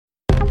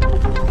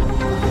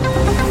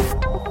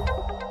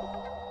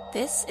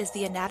This is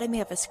the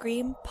Anatomy of a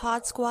Scream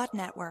Pod Squad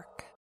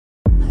Network.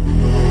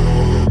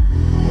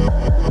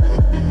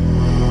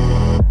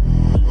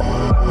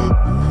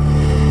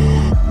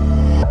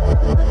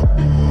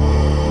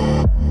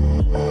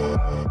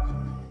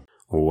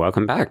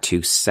 Welcome back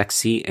to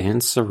Sexy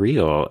and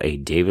Surreal, a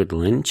David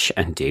Lynch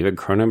and David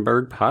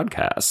Cronenberg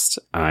podcast.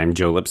 I'm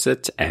Joe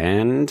Lipsett,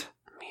 and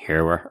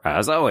here we're,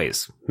 as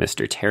always,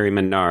 Mr. Terry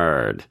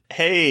Menard.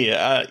 Hey,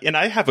 and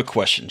I have a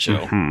question,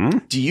 Joe. Mm-hmm.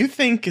 Do you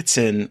think it's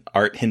in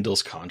Art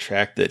Hindle's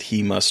contract that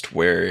he must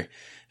wear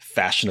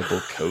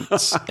fashionable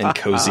coats and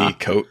cozy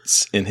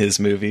coats in his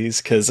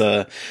movies? Because,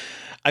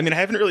 I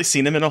haven't really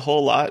seen him in a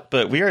whole lot,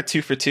 but we are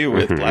 2 for 2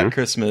 with Black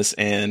Christmas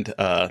and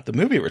the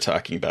movie we're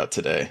talking about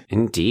today.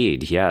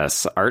 Indeed,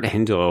 yes. Art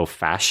Hindle,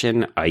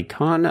 fashion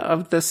icon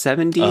of the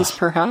 70s,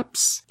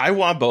 perhaps? I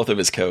want both of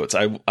his coats.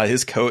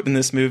 His coat in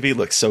this movie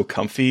looks so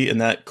comfy in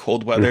that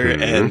cold weather,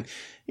 and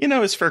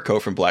his fur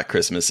coat from Black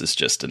Christmas is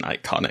just an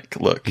iconic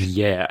look.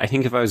 Yeah, I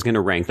think if I was going to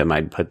rank them,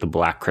 I'd put the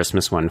Black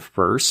Christmas one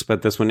first,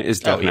 but this one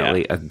is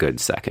definitely a good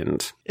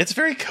second. It's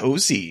very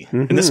cozy,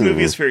 and this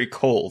movie is very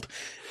cold.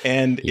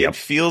 And it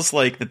feels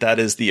like that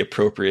is the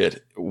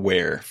appropriate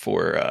wear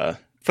for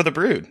The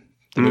Brood,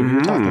 the movie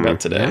we're talking about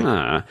today.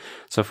 Yeah.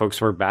 So, folks,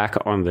 we're back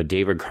on the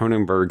David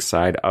Cronenberg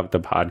side of the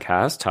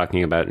podcast,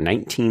 talking about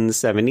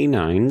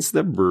 1979's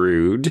The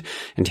Brood.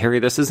 And, Terry,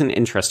 this is an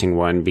interesting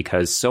one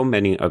because so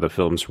many of the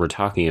films we're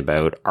talking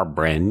about are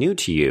brand new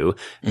to you.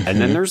 And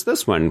then there's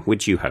this one,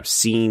 which you have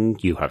seen,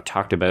 you have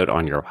talked about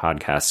on your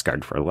podcast,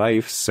 Scarred for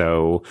Life.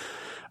 So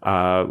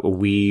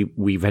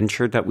we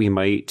ventured that we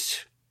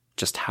might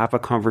just have a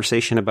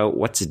conversation about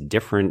what's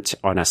different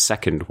on a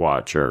second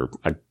watch or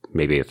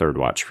maybe a third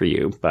watch for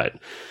you. But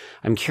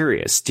I'm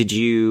curious, did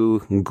you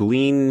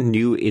glean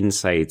new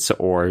insights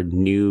or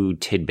new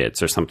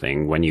tidbits or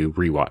something when you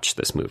rewatched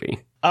this movie?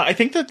 I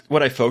think that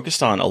what I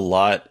focused on a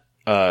lot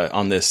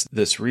on this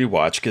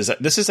rewatch, because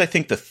this is, I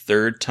think, the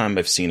third time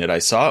I've seen it. I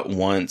saw it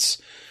once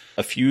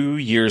a few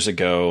years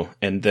ago,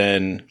 and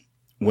then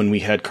when we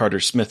had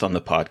Carter Smith on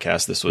the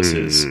podcast, this was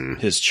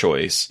his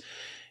choice.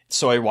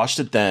 So I watched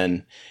it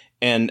then.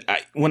 And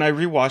when I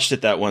rewatched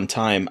it that one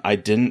time, I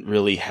didn't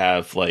really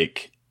have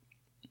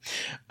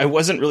I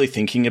wasn't really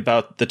thinking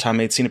about the time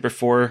I'd seen it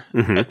before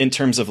in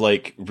terms of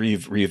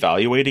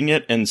reevaluating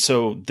it. And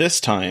so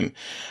this time,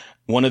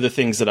 one of the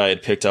things that I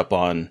had picked up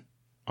on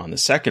the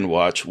second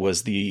watch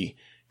was the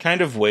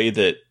kind of way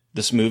that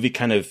this movie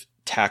kind of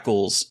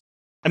tackles.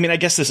 I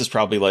guess this is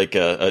probably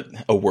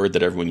a word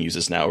that everyone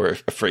uses now, or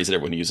a phrase that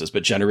everyone uses,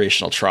 but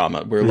generational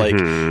trauma, where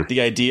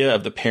the idea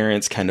of the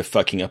parents kind of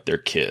fucking up their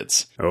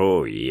kids.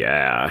 Oh,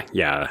 yeah.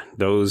 Yeah.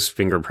 Those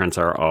fingerprints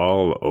are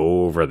all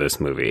over this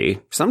movie.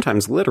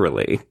 Sometimes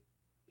literally.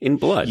 In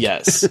blood.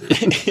 Yes.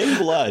 In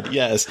blood.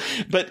 Yes.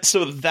 But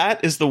so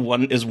that is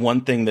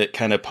one thing that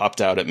kind of popped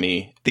out at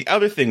me. The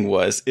other thing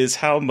is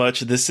how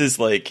much this is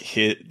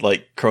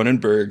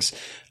Cronenberg's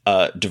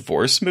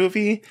divorce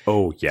movie.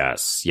 Oh,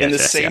 yes. In the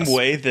same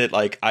way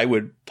that I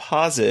would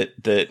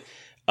posit that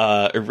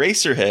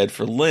Eraserhead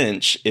for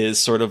Lynch is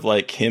sort of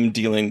like him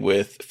dealing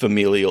with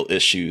familial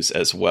issues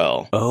as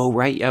well. Oh,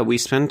 right. Yeah, we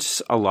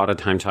spent a lot of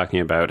time talking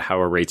about how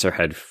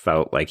Eraserhead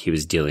felt like he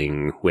was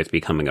dealing with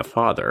becoming a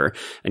father.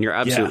 And you're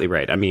absolutely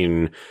right.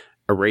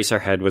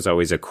 Eraserhead was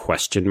always a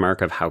question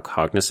mark of how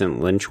cognizant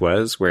Lynch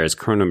was, whereas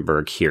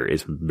Cronenberg here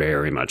is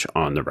very much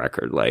on the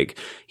record.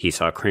 He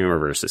saw Kramer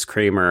versus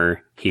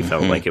Kramer. He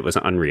felt like it was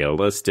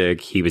unrealistic.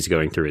 He was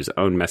going through his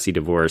own messy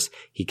divorce.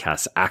 He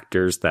casts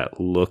actors that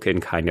look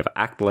and kind of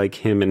act like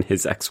him and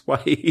his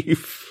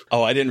ex-wife.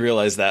 Oh, I didn't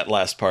realize that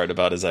last part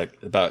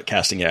about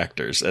casting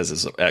actors as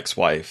his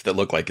ex-wife that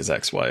look like his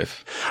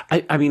ex-wife.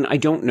 I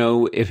don't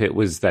know if it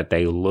was that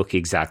they look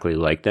exactly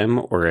like them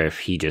or if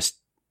he just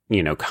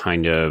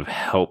kind of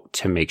helped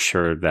to make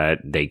sure that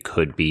they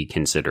could be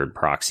considered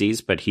proxies,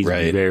 but he's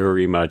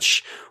very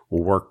much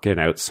working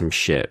out some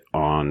shit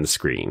on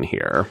screen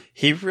here.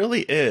 He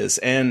really is.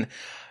 And,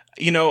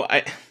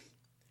 it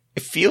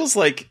feels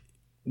like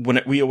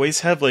we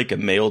always have a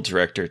male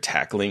director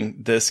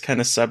tackling this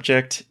kind of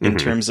subject in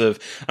terms of,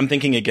 I'm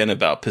thinking again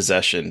about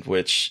Possession,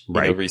 which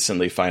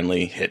recently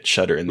finally hit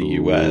Shudder in the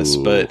US,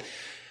 but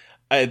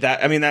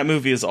that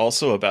movie is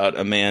also about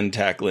a man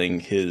tackling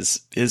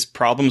his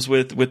problems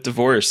with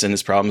divorce and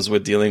his problems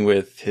with dealing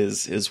with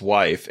his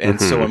wife. And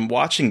so I'm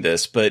watching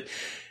this, but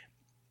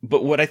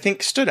what I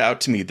think stood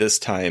out to me this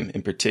time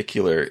in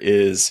particular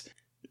is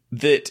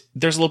that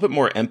there's a little bit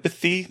more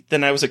empathy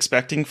than I was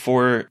expecting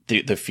for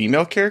the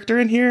female character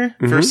in here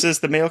versus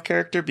the male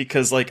character,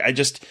 because I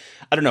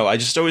don't know. I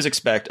just always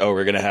expect,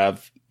 we're going to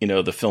have, the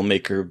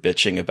filmmaker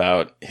bitching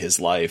about his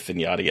life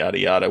and yada, yada,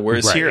 yada.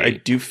 Whereas here, I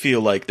do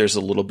feel like there's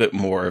a little bit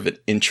more of an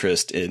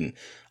interest in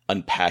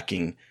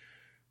unpacking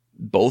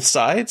both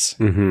sides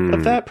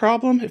of that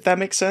problem, if that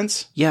makes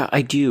sense. Yeah,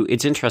 I do.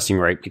 It's interesting,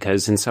 right?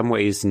 Because in some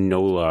ways,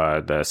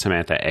 Nola, the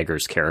Samantha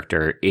Eggers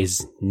character,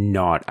 is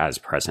not as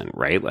present,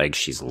 right?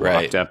 She's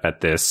locked up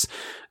at this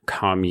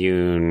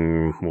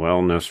commune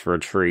wellness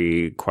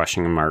retreat,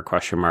 question mark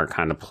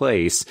kind of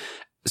place.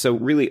 So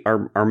really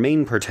our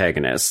main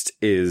protagonist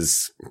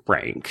is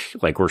Frank.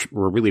 Like we're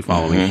really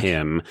following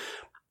him.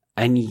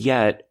 And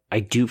yet I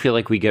do feel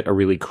like we get a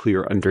really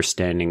clear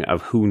understanding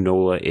of who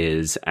Nola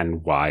is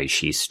and why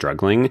she's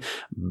struggling,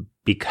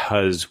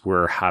 because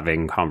we're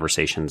having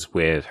conversations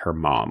with her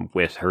mom,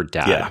 with her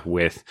dad,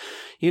 with,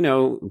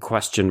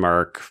 question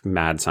mark,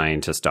 mad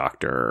scientist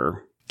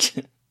doctor.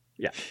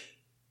 Yeah.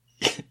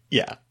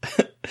 Yeah.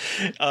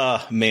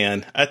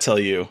 Man, I tell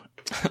you,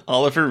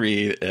 Oliver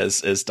Reed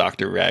as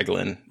Dr.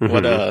 Raglan,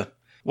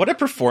 what a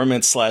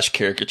performance /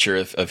 caricature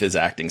of his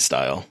acting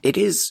style. It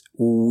is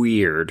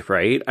weird,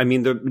 right? I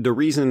mean, the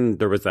reason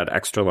there was that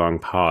extra long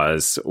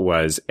pause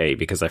was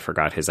because I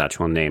forgot his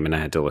actual name and I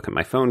had to look at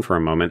my phone for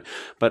a moment,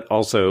 but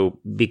also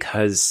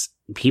because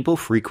people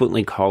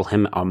frequently call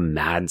him a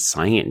mad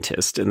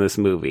scientist in this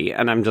movie.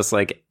 And I'm just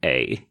like,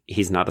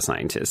 he's not a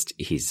scientist.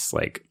 He's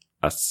like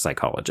a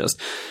psychologist.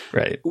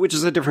 Right. Which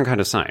is a different kind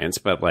of science.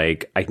 But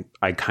like,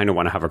 I kind of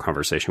want to have a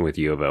conversation with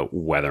you about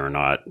whether or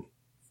not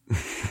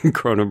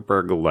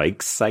Cronenberg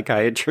likes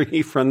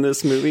psychiatry from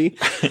this movie.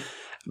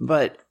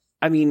 But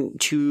I mean,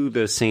 to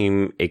the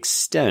same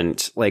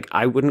extent, like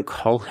I wouldn't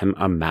call him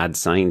a mad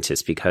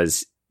scientist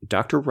because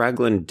Dr.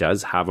 Raglan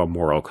does have a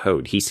moral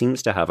code. He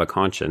seems to have a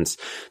conscience.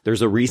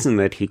 There's a reason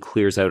that he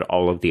clears out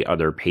all of the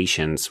other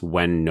patients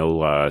when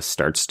Nola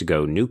starts to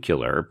go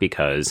nuclear,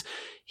 because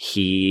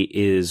he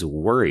is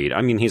worried.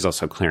 I mean, he's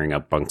also clearing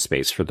up bunk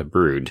space for the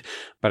Brood,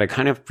 but I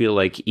kind of feel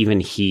like even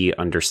he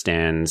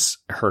understands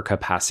her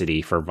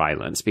capacity for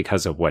violence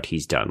because of what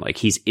he's done. Like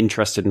he's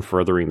interested in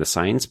furthering the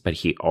science, but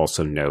he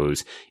also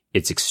knows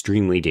it's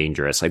extremely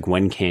dangerous. Like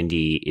when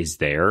Candy is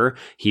there,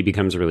 he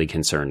becomes really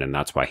concerned, and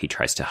that's why he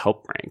tries to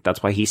help Frank.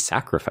 That's why he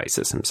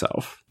sacrifices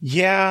himself.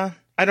 Yeah,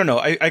 I don't know.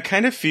 I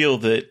kind of feel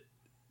that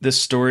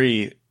this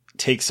story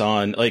takes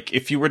on, like,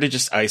 if you were to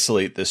just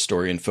isolate this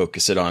story and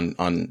focus it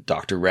on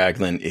Dr.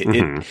 Raglan,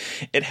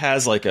 it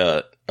has like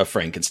a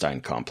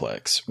Frankenstein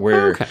complex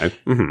where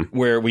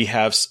where we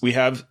have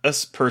a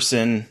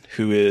person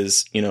who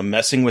is,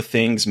 messing with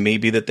things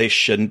maybe that they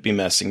shouldn't be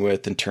messing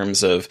with in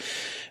terms of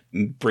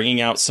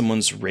bringing out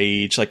someone's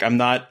rage. Like I'm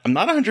not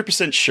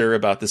 100% sure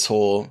about this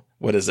whole,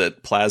 what is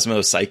it?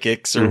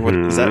 Plasmopsychics or what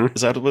is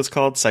that what it's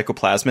called?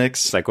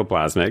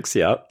 Psychoplasmics.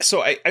 Yeah.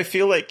 So I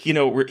feel like,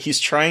 he's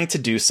trying to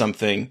do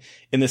something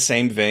in the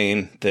same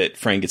vein that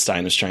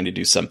Frankenstein was trying to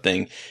do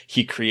something.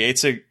 He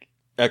creates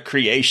a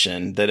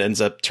creation that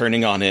ends up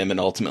turning on him and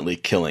ultimately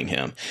killing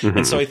him.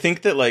 And so I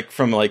think that like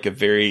from like a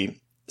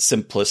very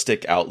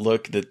simplistic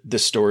outlook, that the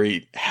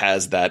story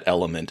has that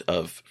element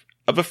of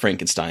a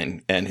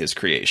Frankenstein and his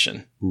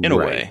creation in a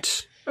way.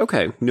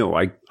 Okay. No,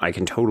 I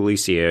can totally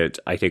see it.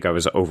 I think I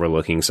was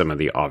overlooking some of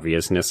the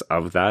obviousness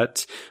of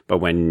that, but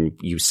when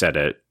you said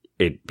it,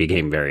 it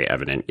became very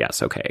evident.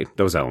 Yes. Okay.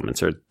 Those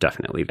elements are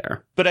definitely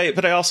there. But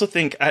I also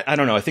think, I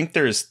don't know. I think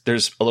there's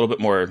a little bit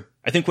more.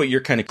 I think what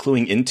you're kind of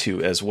cluing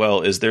into as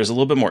well is there's a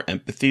little bit more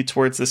empathy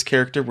towards this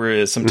character,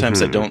 whereas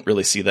sometimes I don't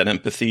really see that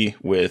empathy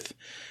with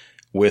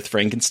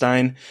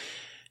Frankenstein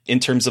in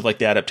terms of like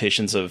the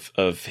adaptations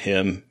of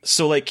him.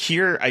 So like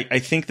here, I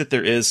think that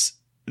there is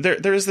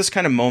this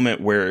kind of moment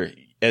where,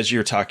 as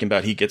you're talking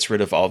about, he gets rid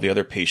of all the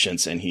other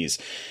patients and he's,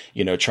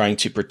 trying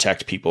to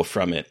protect people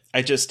from it.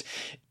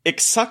 It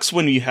sucks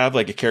when you have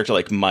like a character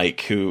like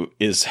Mike, who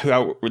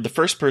the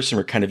first person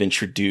we're kind of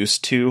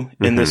introduced to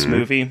in this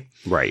movie.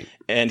 Right.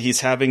 And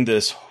he's having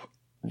this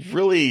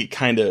really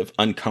kind of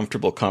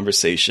uncomfortable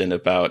conversation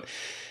about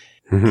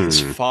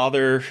his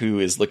father, who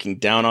is looking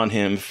down on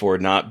him for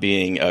not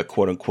being a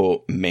quote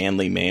unquote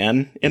manly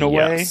man in a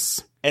way.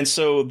 And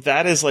so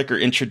that is like our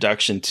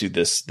introduction to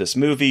this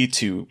movie,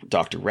 to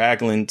Dr.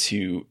 Raglan,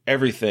 to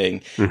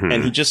everything.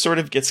 And he just sort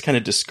of gets kind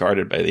of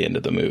discarded by the end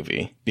of the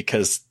movie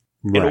because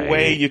in a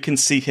way you can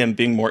see him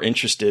being more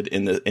interested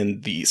in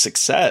the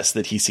success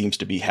that he seems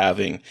to be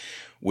having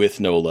with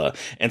Nola.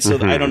 And so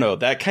I don't know,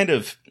 that kind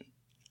of,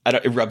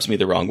 it rubs me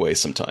the wrong way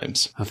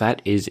sometimes. Oh,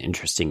 that is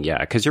interesting. Yeah,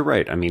 because you're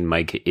right. I mean,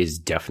 Mike is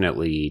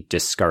definitely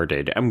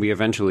discarded. And we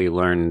eventually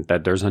learn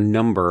that there's a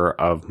number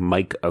of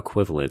Mike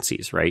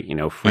equivalencies, right?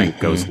 Frank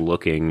goes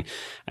looking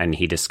and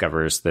he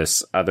discovers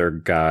this other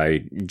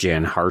guy,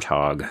 Jan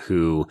Hartog,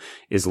 who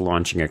is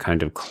launching a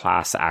kind of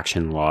class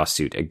action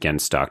lawsuit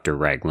against Dr.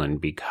 Raglan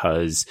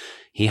because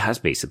he has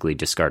basically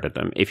discarded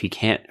them. If he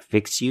can't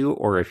fix you,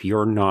 or if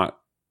you're not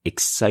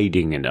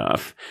exciting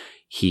enough,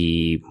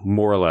 he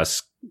more or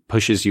less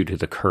pushes you to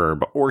the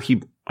curb, or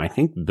I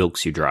think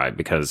bilks you dry,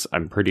 because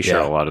I'm pretty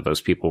sure a lot of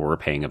those people were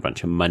paying a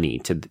bunch of money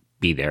to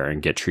be there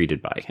and get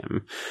treated by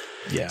him.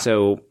 Yeah.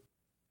 So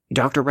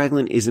Dr.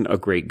 Raglan isn't a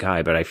great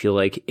guy, but I feel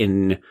like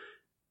in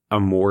a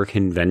more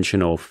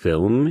conventional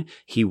film,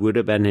 he would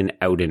have been an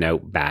out and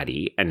out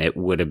baddie, and it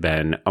would have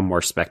been a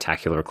more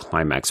spectacular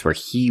climax where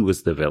he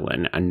was the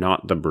villain and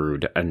not the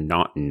Brood and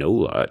not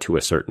Nola to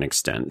a certain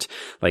extent.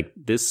 Like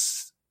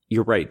this,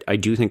 you're right. I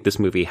do think this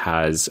movie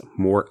has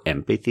more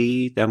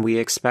empathy than we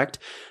expect,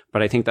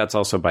 but I think that's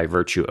also by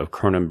virtue of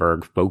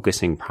Cronenberg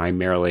focusing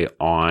primarily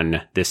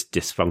on this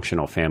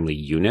dysfunctional family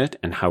unit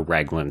and how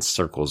Raglan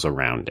circles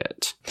around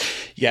it.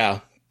 Yeah,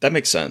 That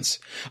makes sense.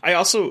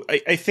 I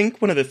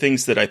think one of the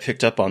things that I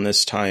picked up on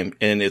this time,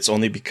 and it's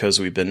only because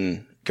we've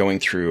been going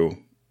through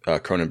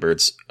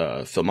Cronenberg's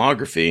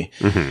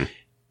filmography,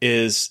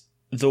 is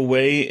the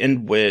way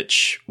in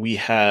which we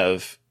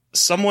have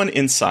someone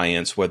in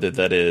science, whether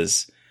that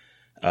is,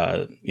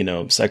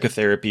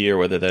 psychotherapy or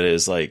whether that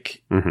is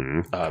like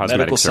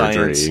medical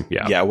surgery,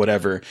 science,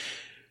 whatever,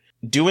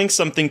 doing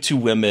something to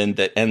women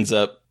that ends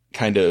up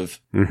kind of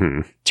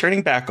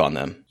turning back on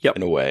them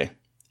in a way.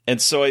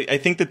 And so I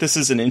think that this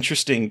is an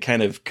interesting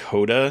kind of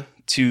coda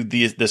to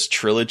this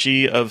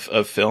trilogy of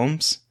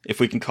films, if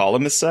we can call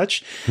them as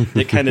such,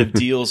 that kind of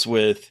deals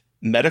with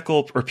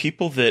medical or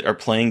people that are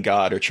playing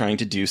God or trying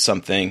to do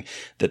something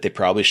that they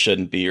probably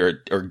shouldn't be, or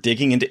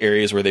digging into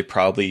areas where they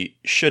probably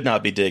should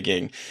not be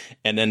digging,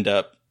 and end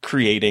up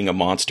creating a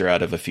monster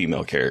out of a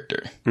female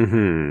character.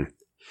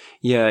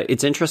 Yeah,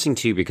 it's interesting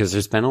too, because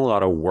there's been a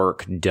lot of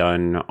work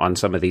done on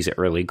some of these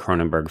early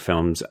Cronenberg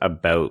films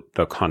about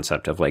the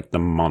concept of like the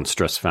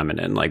monstrous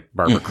feminine, like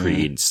Barbara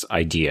Creed's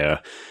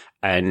idea.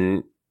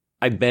 And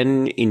I've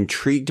been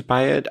intrigued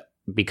by it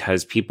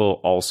because people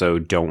also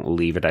don't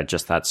leave it at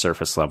just that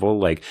surface level.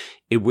 Like,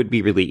 it would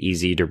be really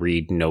easy to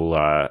read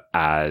Nola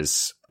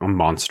as a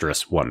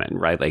monstrous woman,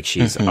 right? Like,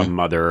 she's a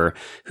mother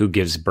who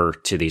gives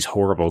birth to these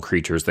horrible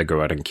creatures that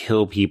go out and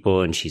kill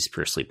people, and she's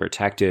fiercely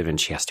protective, and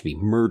she has to be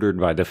murdered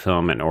by the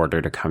film in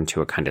order to come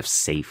to a kind of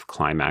safe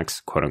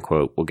climax, quote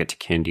unquote. We'll get to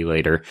Candy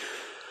later.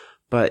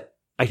 But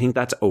I think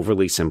that's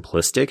overly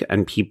simplistic,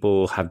 and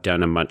people have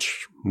done a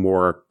much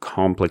more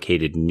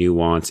complicated,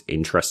 nuanced,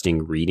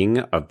 interesting reading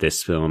of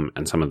this film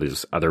and some of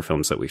these other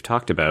films that we've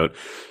talked about,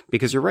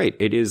 because you're right.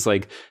 It is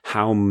like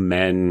how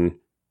men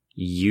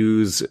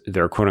use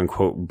their quote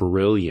unquote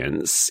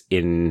brilliance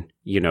in,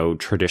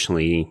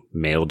 traditionally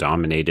male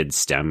dominated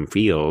STEM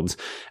fields.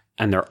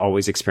 And they're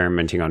always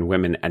experimenting on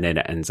women, and it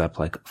ends up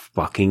like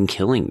fucking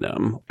killing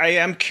them. I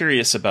am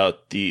curious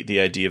about the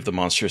idea of the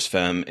monstrous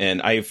femme,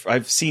 and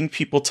I've seen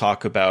people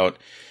talk about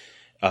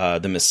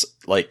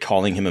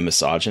calling him a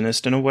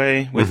misogynist in a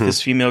way with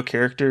his female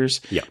characters.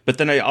 Yeah. But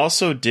then I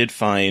also did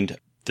find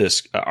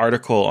this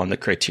article on the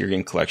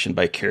Criterion Collection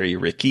by Carrie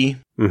Rickey,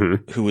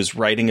 who was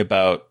writing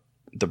about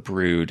The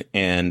Brood,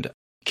 and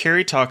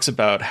Carrie talks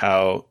about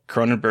how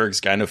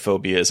Cronenberg's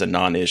gynophobia is a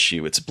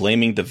non-issue. It's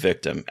blaming the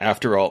victim.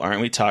 After all, aren't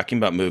we talking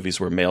about movies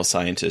where male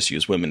scientists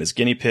use women as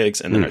guinea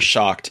pigs and then are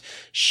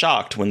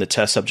shocked when the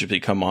test subjects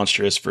become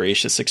monstrous,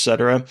 voracious,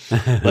 etc.?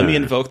 Let me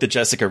invoke the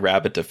Jessica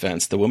Rabbit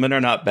defense. The women are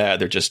not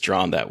bad. They're just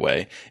drawn that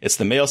way. It's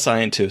the male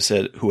scientists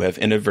who have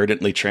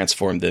inadvertently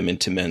transformed them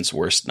into men's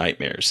worst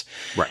nightmares.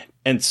 Right.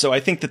 And so I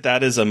think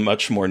that is a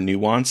much more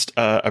nuanced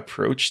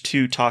approach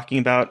to talking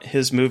about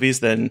his movies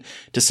than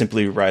to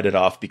simply write it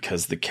off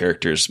because the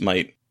characters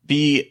might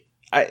be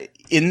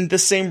in the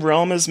same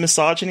realm as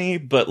misogyny.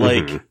 But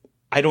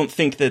I don't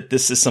think that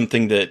this is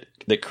something that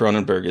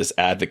Cronenberg is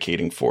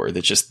advocating for,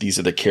 that just these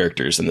are the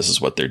characters and this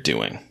is what they're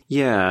doing.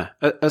 Yeah,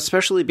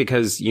 especially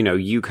because,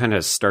 you kind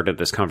of started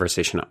this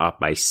conversation up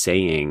by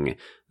saying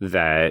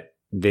that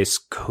this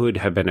could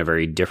have been a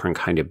very different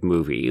kind of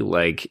movie.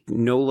 Like,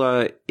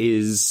 Nola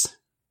is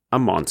a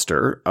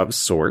monster of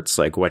sorts,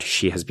 like what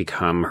she has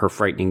become, her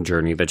frightening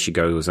journey that she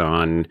goes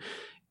on.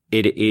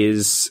 It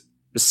is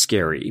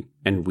scary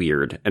and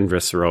weird and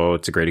visceral.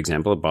 It's a great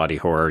example of body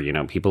horror.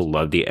 People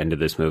love the end of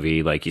this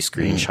movie. Like, you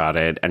screenshot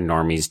it and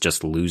normies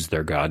just lose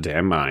their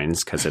goddamn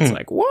minds because it's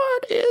like,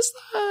 what is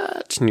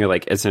that? And you're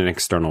like, it's an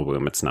external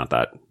womb. It's not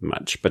that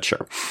much, but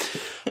sure.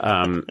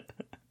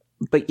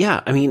 But yeah,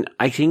 I mean,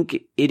 I think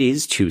it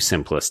is too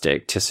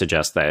simplistic to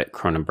suggest that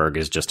Cronenberg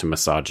is just a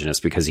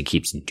misogynist because he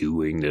keeps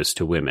doing this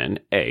to women.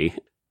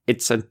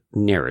 It's a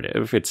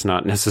narrative. It's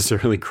not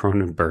necessarily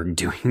Cronenberg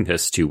doing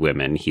this to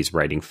women. He's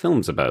writing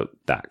films about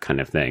that kind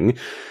of thing.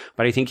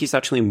 But I think he's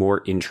actually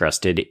more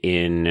interested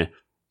in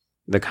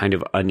the kind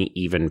of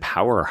uneven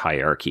power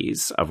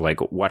hierarchies of like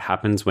what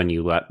happens when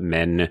you let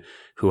men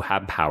who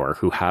have power,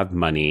 who have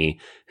money,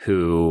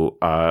 who,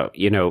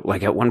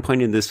 like at one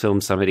point in this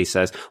film, somebody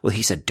says, well,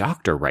 he's a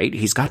doctor, right?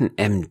 He's got an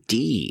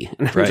MD.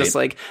 And I'm just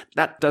like,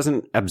 that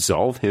doesn't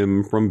absolve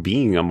him from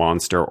being a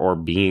monster or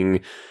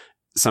being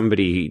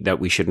somebody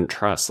that we shouldn't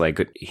trust.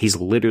 Like, he's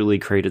literally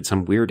created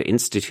some weird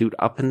institute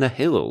up in the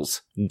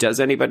hills. Does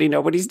anybody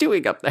know what he's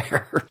doing up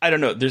there? I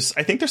don't know.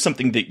 I think there's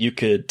something that you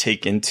could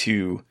take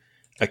into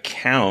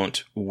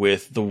account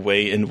with the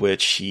way in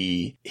which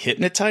he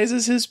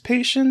hypnotizes his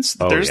patients.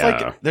 There's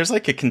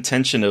like a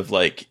contention of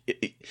like,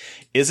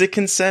 is it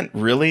consent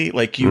really?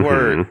 Like, you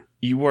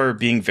are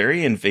being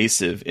very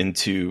invasive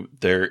into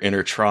their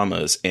inner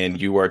traumas, and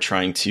you are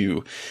trying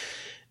to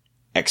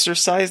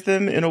exercise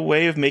them in a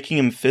way of making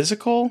them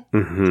physical.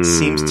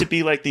 Seems to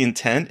be like the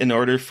intent in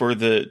order for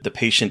the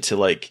patient to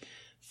like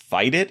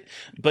fight it.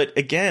 But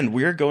again,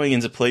 we're going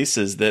into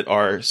places that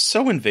are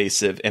so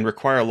invasive and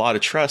require a lot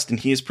of trust. And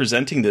he is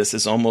presenting this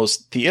as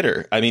almost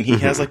theater. I mean, he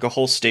has like a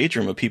whole stage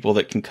room of people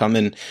that can come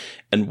in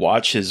and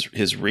watch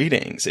his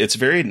readings. It's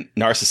very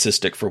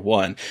narcissistic for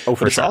one,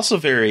 but it's also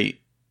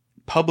very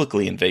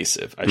publicly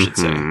invasive, I should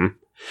say.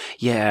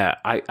 Yeah,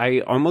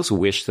 I almost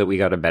wish that we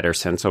got a better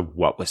sense of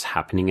what was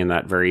happening in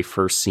that very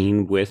first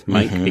scene with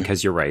Mike,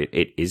 because you're right,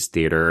 it is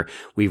theater.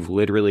 We've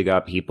literally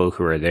got people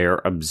who are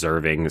there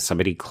observing.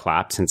 Somebody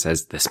claps and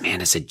says, "This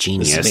man is a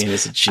genius." This man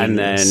is a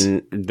genius.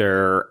 And then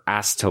they're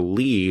asked to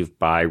leave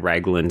by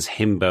Raglan's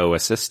himbo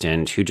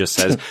assistant, who just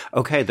says,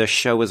 "Okay, the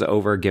show is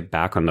over, get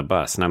back on the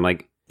bus." And I'm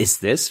like, is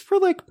this for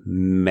like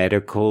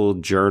medical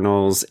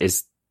journals?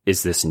 Is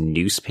this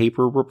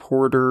newspaper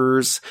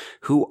reporters?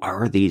 Who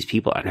are these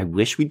people? And I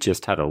wish we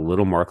just had a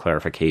little more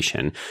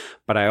clarification.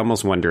 But I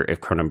almost wonder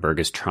if Cronenberg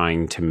is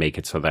trying to make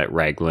it so that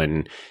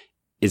Raglan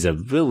is a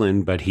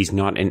villain, but he's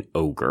not an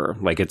ogre.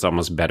 Like, it's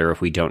almost better if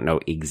we don't know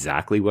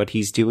exactly what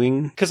he's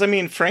doing. Because, I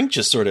mean, Frank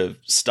just sort of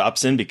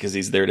stops in because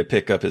he's there to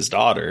pick up his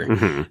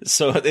daughter.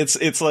 So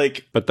it's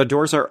like... But the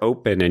doors are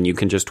open and you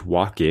can just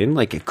walk in.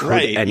 Like,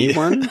 could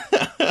anyone?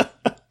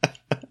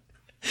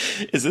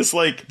 Is this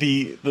like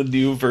the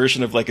new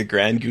version of like a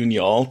Grand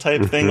Guignol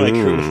type thing?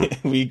 Like,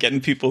 we getting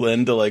people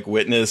in to like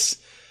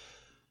witness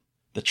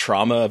the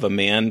trauma of a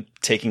man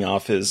taking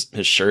off his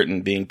shirt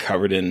and being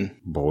covered in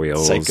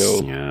boils,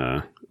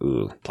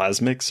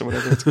 plasmics or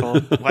whatever it's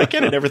called. Why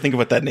can't I never think of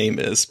what that name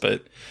is?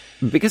 But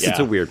because it's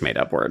a weird made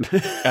up word.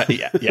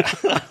 Yeah.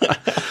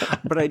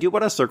 But I do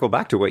want to circle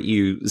back to what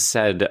you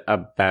said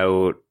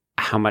about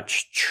how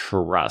much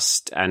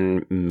trust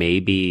and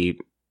maybe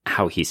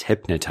how he's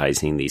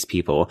hypnotizing these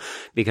people,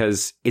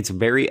 because it's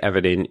very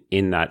evident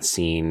in that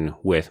scene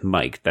with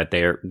Mike that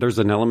there's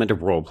an element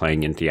of role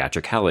playing and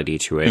theatricality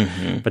to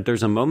it. But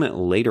there's a moment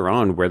later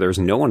on where there's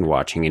no one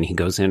watching and he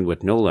goes in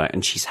with Nola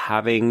and she's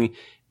having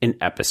an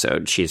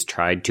episode. She's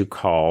tried to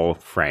call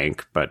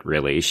Frank, but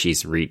really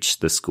she's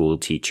reached the school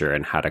teacher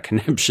and had a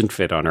conniption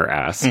fit on her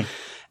ass.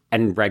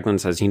 And Raglan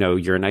says,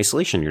 you're in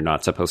isolation. You're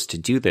not supposed to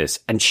do this.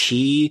 And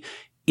she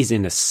is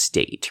in a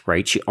state,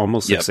 right? She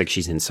almost looks like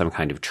she's in some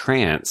kind of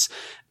trance.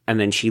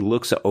 And then she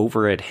looks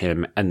over at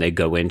him and they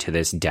go into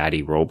this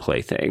daddy role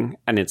play thing.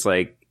 And it's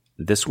like,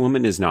 this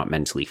woman is not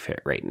mentally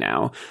fit right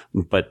now.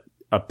 But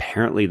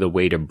apparently the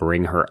way to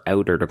bring her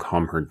out or to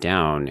calm her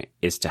down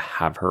is to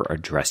have her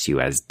address you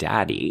as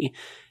daddy.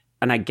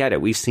 And I get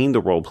it. We've seen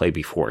the role play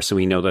before. So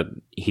we know that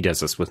he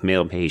does this with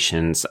male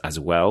patients as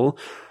well.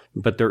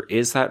 But there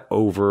is that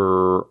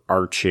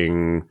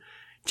overarching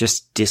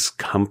just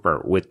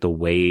discomfort with the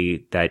way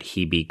that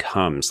he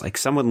becomes. Like,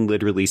 someone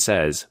literally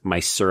says, "My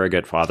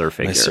surrogate father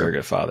figure." My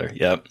surrogate father.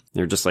 Yep.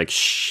 They're just like,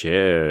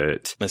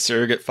 shit. My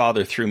surrogate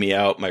father threw me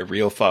out. My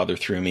real father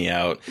threw me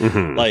out.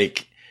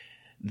 Like,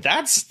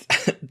 that's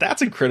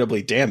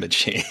incredibly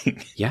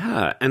damaging.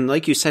 Yeah. And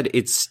like you said,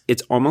 it's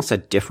almost a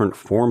different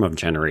form of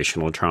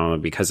generational trauma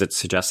because it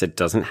suggests it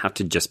doesn't have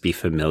to just be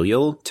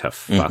familial to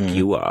fuck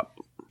you up.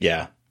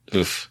 Yeah.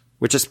 Oof.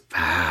 Which is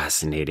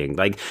fascinating.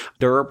 Like,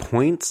 there are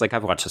points, like,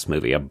 I've watched this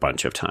movie a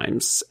bunch of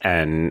times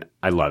and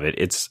I love it.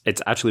 It's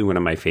actually one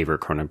of my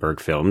favorite Cronenberg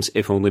films,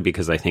 if only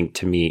because I think,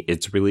 to me,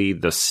 it's really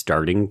the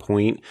starting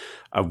point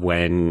of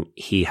when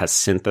he has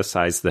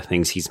synthesized the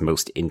things he's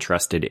most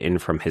interested in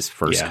from his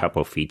first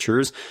couple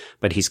features,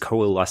 but he's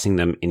coalescing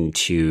them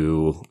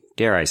into,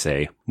 dare I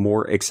say,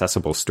 more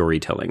accessible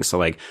storytelling. So,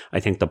 like,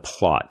 I think the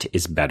plot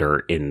is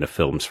better in the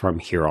films from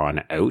here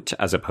on out,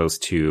 as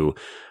opposed to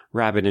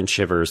Rabbit and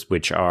Shivers,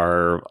 which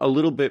are a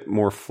little bit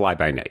more fly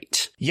by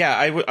night. Yeah,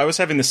 I was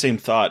having the same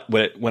thought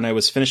when I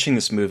was finishing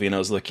this movie and I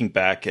was looking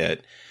back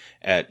at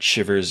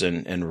Shivers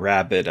and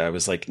Rabbit. I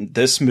was like,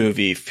 this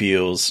movie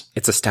feels...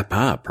 It's a step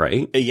up,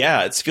 right?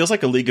 Yeah, it feels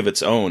like a league of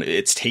its own.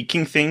 It's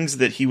taking things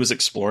that he was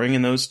exploring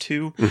in those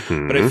two,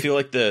 but I feel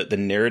like the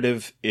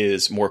narrative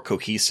is more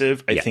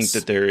cohesive. I think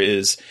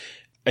that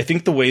I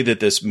think the way that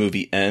this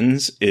movie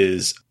ends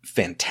is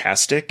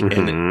fantastic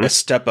and a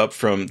step up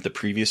from the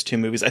previous two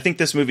movies. I think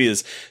this movie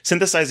is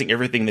synthesizing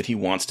everything that he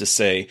wants to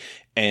say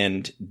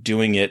and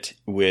doing it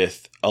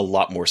with a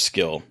lot more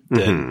skill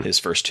than his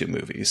first two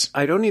movies.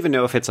 I don't even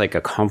know if it's like a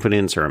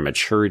confidence or a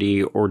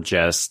maturity or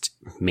just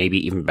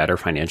maybe even better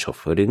financial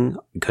footing.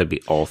 It could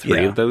be all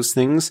three of those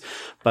things.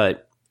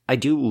 But I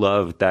do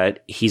love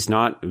that he's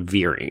not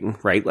veering,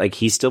 right? Like,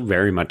 he's still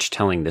very much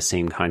telling the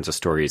same kinds of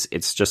stories.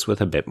 It's just with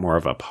a bit more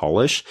of a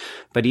polish.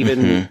 But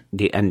even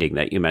the ending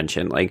that you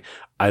mentioned, like,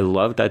 I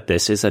love that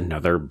this is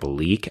another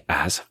bleak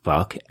as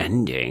fuck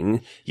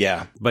ending.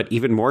 Yeah. But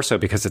even more so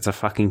because it's a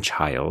fucking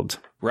child.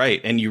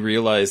 Right. And you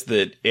realize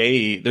that,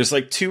 there's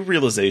like two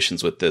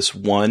realizations with this.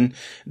 One,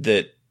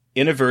 that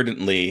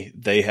inadvertently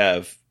they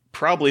have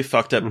probably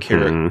fucked up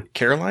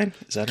Caroline?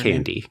 Is that her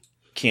name?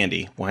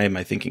 Candy. Why am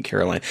I thinking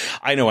Caroline?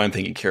 I know I'm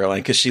thinking Caroline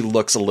because she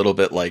looks a little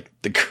bit like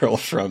the girl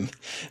from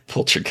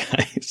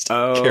Poltergeist.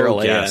 Oh,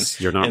 Carol yes.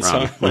 Ann. You're not and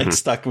wrong. So I'm like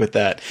stuck with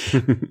that.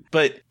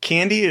 But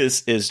Candy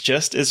is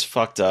just as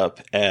fucked up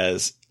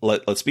as,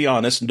 let's be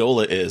honest,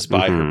 Nola is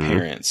by her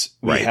parents.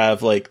 We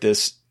have like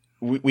this,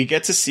 we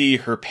get to see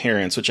her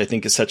parents, which I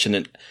think is such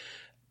an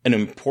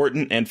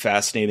important and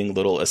fascinating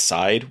little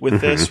aside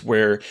with this,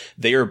 where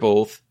they are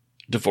both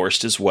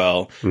divorced as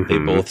well. They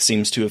both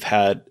seems to have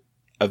had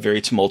a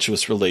very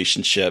tumultuous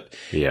relationship.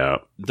 Yeah.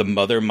 The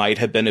mother might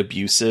have been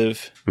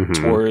abusive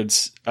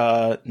towards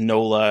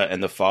Nola,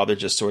 and the father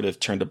just sort of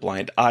turned a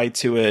blind eye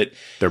to it.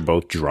 They're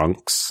both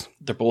drunks.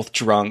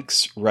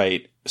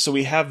 Right. So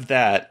we have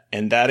that,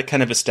 and that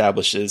kind of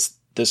establishes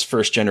this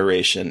first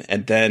generation.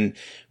 And then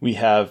we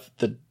have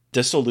the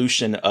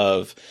dissolution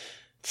of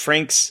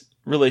Frank's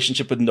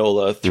relationship with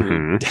Nola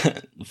through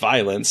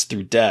violence,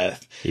 through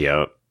death.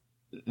 Yep.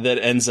 That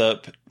ends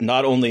up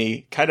not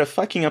only kind of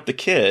fucking up the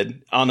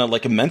kid on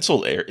a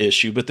mental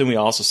issue, but then we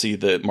also see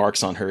the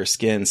marks on her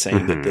skin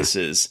saying that this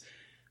is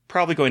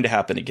probably going to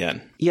happen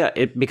again. Yeah,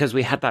 because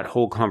we had that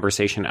whole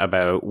conversation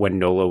about when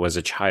Nola was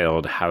a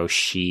child, how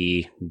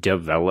she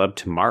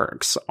developed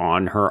marks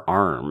on her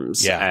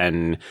arms. Yeah.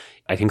 And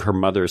I think her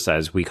mother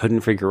says we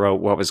couldn't figure out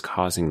what was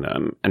causing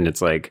them. And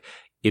it's like,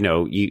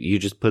 you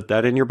just put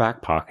that in your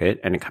back pocket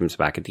and it comes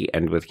back at the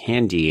end with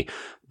candy.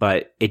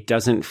 But it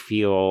doesn't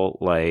feel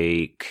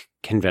like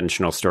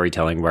conventional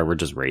storytelling where we're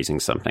just raising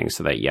something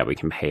so that, we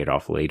can pay it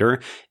off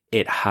later.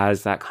 It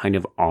has that kind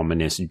of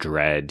ominous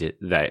dread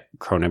that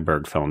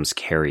Cronenberg films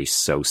carry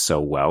so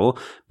well,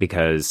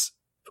 because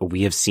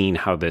we have seen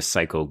how this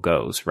cycle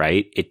goes,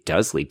 right? It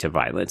does lead to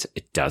violence.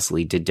 It does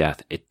lead to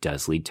death. It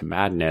does lead to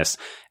madness.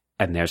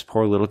 And there's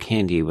poor little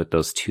Candy with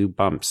those 2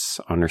 bumps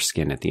on her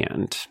skin at the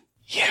end.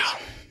 Yeah.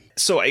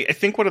 So I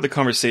think the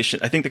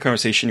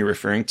conversation you're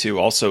referring to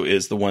also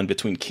is the one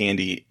between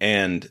Candy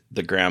and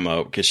the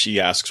grandma, because she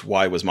asks,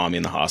 why was mommy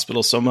in the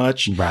hospital so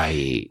much?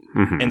 Right.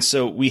 And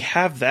so we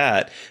have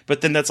that,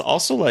 but then that's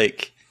also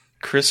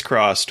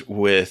crisscrossed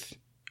with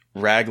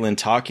Raglan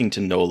talking to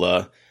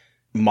Nola.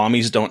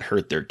 Mommies don't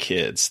hurt their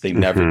kids. They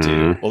never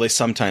do. Well, they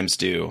sometimes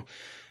do.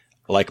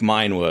 Like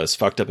mine was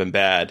fucked up and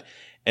bad.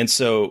 And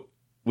so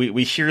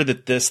we hear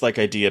that this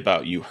idea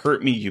about you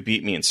hurt me, you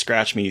beat me and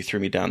scratched me, you threw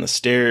me down the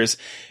stairs.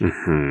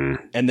 And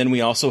then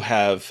we also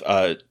have,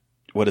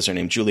 what is her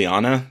name?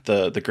 Juliana,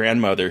 the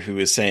grandmother, who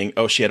is saying,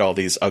 oh, she had all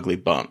these ugly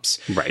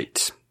bumps.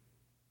 Right.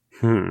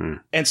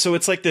 And so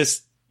it's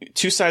this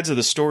 2 sides of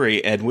the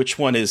story, and which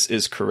one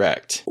is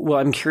correct? Well,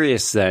 I'm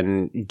curious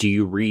then, do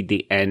you read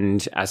the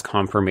end as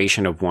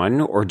confirmation of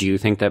one, or do you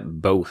think that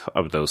both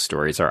of those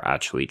stories are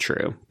actually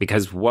true?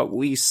 Because what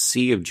we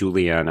see of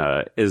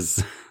Juliana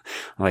is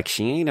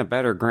she ain't a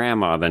better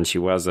grandma than she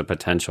was a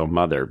potential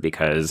mother,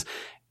 because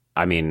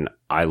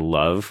I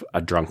love a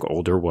drunk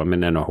older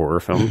woman in a horror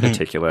film,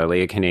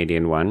 particularly a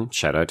Canadian one.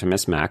 Shout out to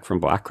Miss Mac from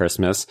Black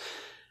Christmas.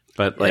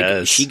 But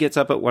yes. She gets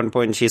up at one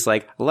point and she's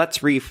like,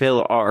 let's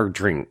refill our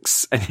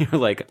drinks. And you're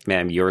like,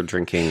 ma'am, you're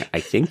drinking, I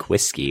think,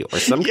 whiskey or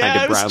some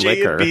kind of brown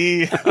liquor.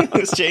 It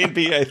was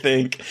J&B, I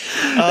think.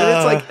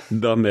 And it's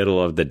the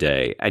middle of the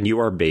day and you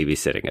are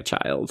babysitting a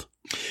child.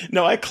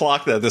 No, I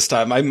clocked that this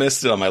time. I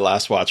missed it on my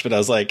last watch, but I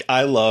was like,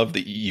 I love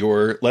that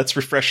your let's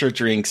refresh our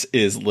drinks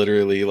is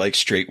literally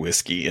straight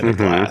whiskey in a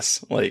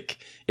glass. In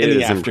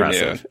the afternoon.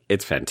 Impressive.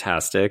 It's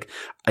fantastic.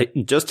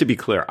 Just to be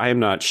clear, I am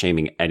not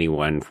shaming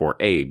anyone for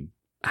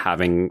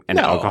having an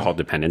alcohol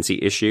dependency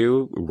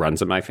issue.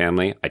 Runs in my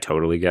family. I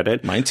totally get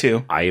it. Mine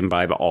too. I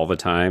imbibe all the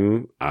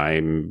time.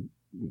 I'm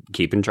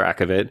keeping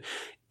track of it.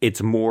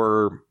 It's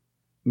more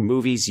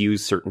movies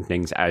use certain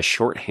things as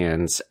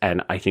shorthands,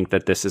 and I think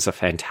that this is a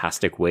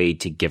fantastic way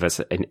to give us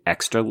an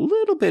extra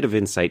little bit of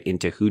insight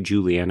into who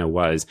Juliana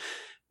was,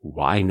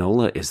 why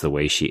Nola is the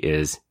way she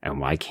is, and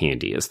why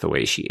Candy is the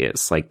way she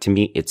is. To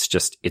me, it's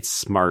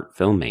smart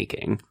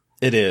filmmaking.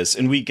 It is.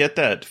 And we get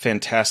that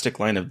fantastic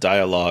line of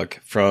dialogue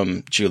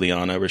from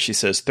Juliana where she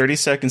says, 30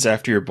 seconds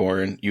after you're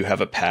born, you have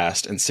a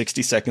past. And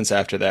 60 seconds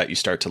after that, you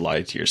start to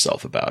lie to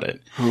yourself about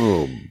it.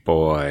 Oh,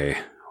 boy.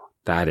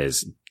 That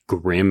is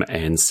grim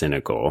and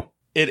cynical.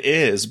 It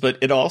is. But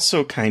it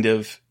also kind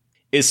of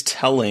is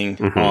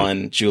telling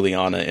on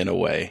Juliana in a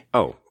way.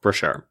 Oh, for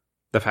sure.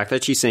 The fact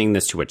that she's saying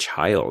this to a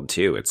child,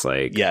 too. It's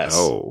yes.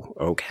 Oh,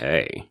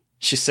 okay.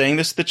 She's saying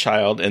this to the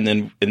child, and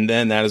then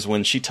that is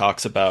when she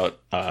talks about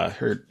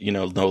her,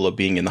 Nola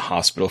being in the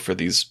hospital for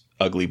these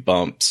ugly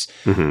bumps.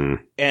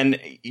 And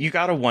you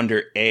got to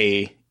wonder,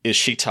 is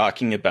she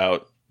talking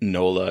about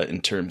Nola in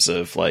terms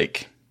of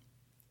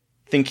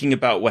thinking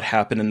about what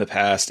happened in the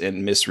past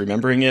and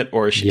misremembering it,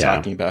 or is she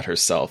talking about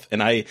herself?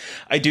 And I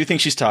do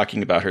think she's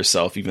talking about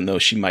herself, even though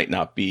she might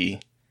not be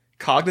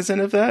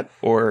cognizant of that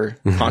or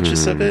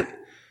conscious of it.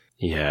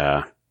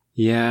 Yeah.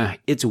 Yeah,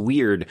 it's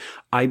weird.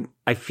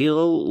 I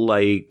feel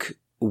like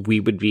we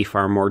would be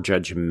far more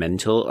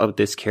judgmental of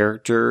this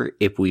character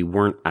if we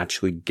weren't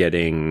actually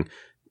getting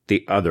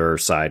the other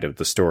side of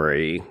the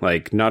story.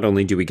 Not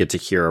only do we get to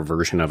hear a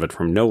version of it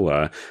from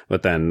Nola,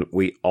 but then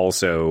we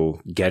also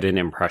get an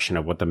impression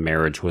of what the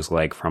marriage was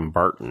like from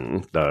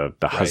Barton, the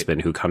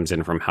husband who comes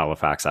in from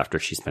Halifax after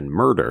she's been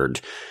murdered.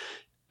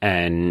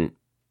 And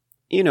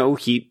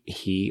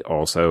he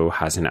also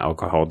has an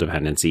alcohol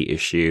dependency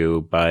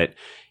issue, but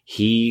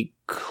he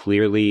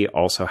clearly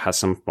also has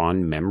some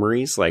fond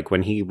memories.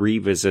 When he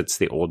revisits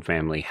the old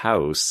family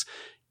house,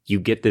 you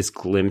get this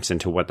glimpse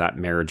into what that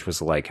marriage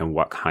was like and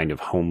what kind of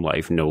home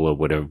life Nola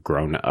would have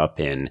grown up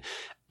in.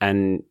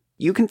 And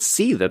you can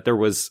see that there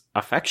was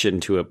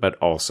affection to it, but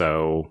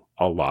also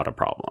a lot of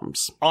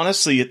problems.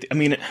 Honestly, I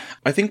mean,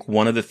 I think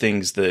one of the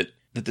things that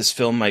this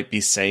film might be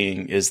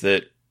saying is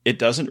that it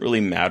doesn't really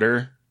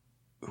matter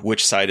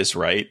which side is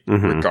right.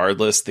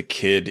 Regardless, the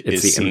kid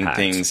is seeing impact.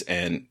 Things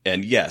and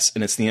yes,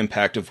 and it's the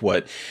impact of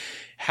what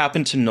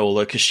happened to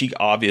Nola, because she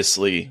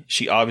obviously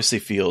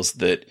feels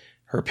that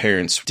her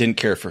parents didn't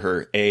care for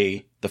her.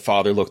 A, the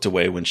father looked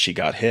away when she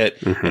got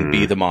hit, and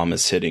B, the mom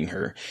is hitting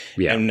her.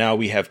 Yeah. And now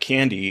we have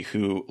Candy,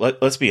 who,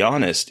 let's be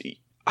honest,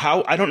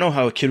 I don't know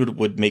how a kid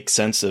would make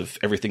sense of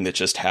everything that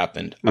just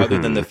happened, other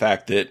than the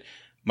fact that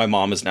my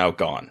mom is now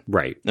gone.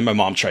 Right. And my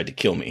mom tried to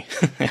kill me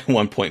at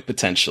one point,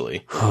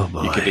 potentially. Oh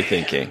boy. You could be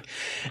thinking.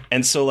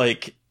 And so,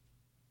 like,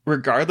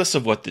 regardless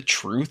of what the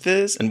truth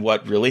is and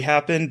what really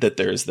happened, that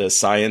there's the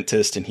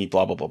scientist and he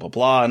blah, blah, blah, blah,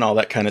 blah, and all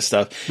that kind of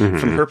stuff. From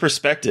her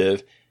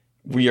perspective,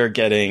 we are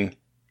getting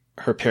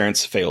her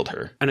parents failed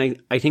her.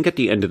 And I think at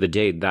the end of the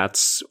day,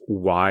 that's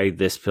why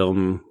this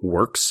film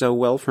works so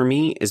well for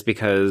me, is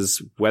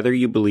because whether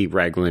you believe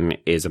Raglan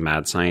is a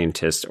mad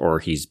scientist or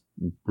he's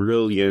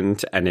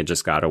brilliant and it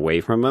just got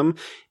away from him,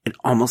 it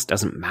almost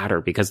doesn't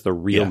matter, because the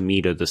real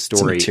meat of the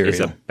story is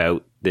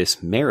about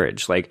this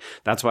marriage. Like,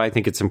 that's why I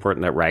think it's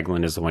important that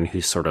Raglan is the one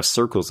who sort of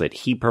circles it.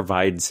 He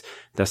provides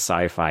the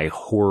sci-fi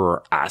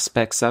horror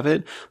aspects of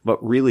it,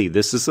 but really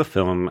this is a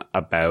film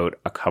about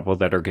a couple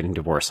that are getting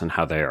divorced and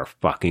how they are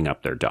fucking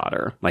up their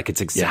daughter. Like, it's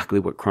exactly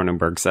what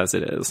Cronenberg says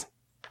it is.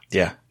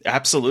 Yeah,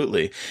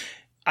 absolutely.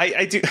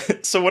 I do.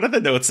 So one of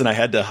the notes, and I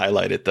had to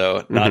highlight it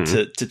though, not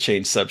to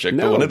change subject,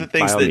 but one of the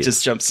things that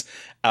just jumps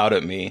out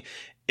at me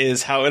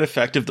is how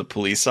ineffective the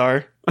police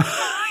are.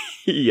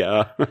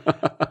 Yeah.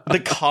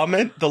 The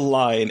comment, the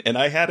line, and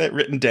I had it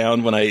written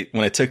down when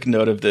I took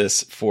note of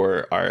this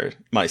for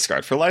my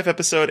Scarred for Life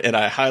episode, and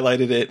I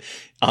highlighted it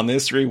on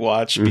this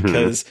rewatch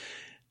because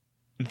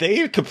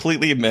they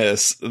completely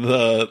miss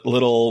the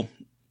little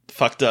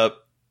fucked up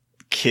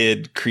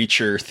kid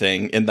creature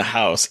thing in the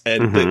house.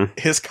 And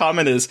his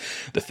comment is,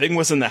 the thing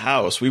was in the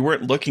house. We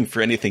weren't looking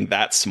for anything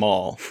that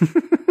small.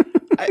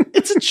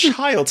 It's a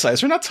child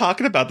size. We're not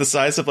talking about the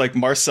size of like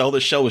Marcel the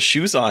Shell with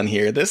shoes on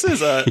here. This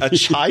is a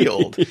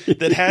child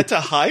that had to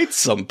hide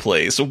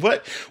someplace.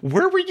 Where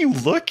were you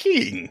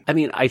looking? I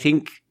mean, I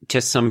think to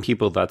some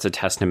people that's a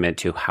testament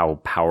to how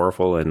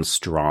powerful and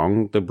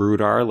strong the Brood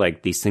are.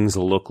 Like, these things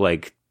look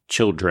like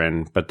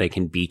children, but they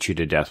can beat you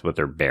to death with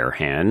their bare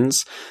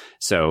hands.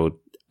 So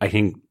I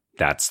think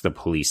that's the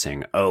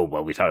policing. Oh,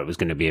 well, we thought it was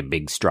going to be a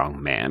big,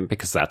 strong man,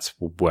 because that's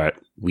what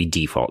we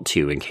default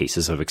to in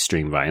cases of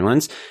extreme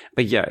violence.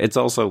 But yeah, it's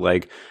also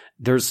like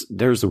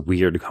there's a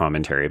weird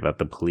commentary about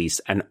the police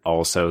and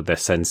also the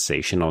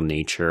sensational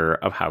nature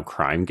of how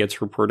crime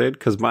gets reported.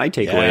 Because my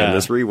takeaway on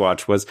this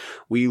rewatch was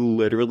we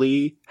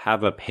literally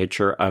have a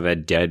picture of a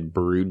dead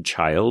Brood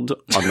child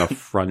on the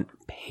front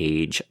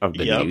page of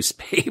the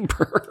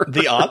newspaper.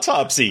 The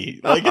autopsy.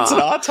 Like, it's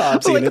an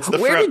autopsy, and it's the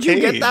front page. Where did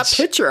you get that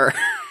picture?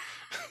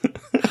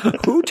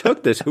 Who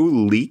took this?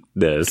 Who leaked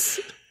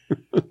this?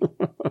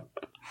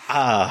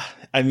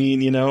 I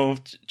mean,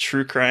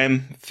 true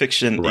crime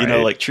fiction, right.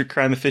 Like true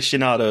crime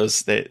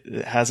aficionados, it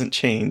hasn't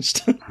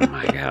changed. Oh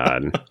my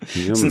God.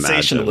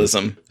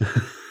 Sensationalism.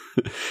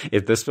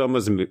 If this film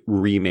was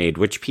remade,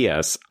 which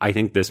PS, I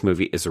think this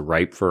movie is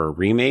ripe for a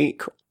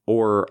remake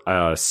or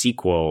a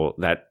sequel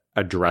that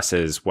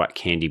addresses what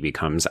Candy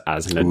becomes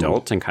as an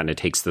adult and kind of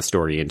takes the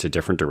story into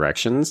different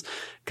directions.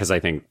 Because I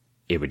think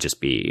it would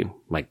just be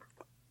like,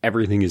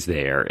 everything is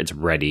there. It's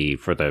ready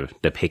for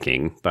the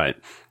picking. But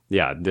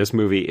yeah, this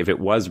movie, if it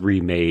was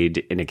remade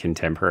in a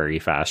contemporary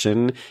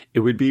fashion, it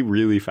would be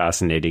really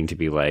fascinating to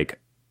be like,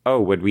 oh,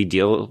 would we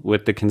deal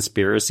with the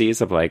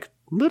conspiracies of like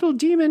little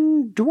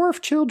demon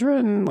dwarf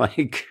children?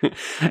 Like,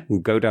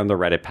 go down the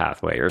Reddit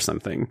pathway or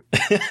something.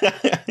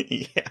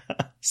 Yeah,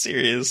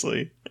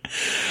 seriously.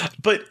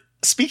 But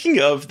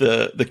speaking of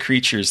the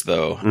creatures,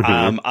 though,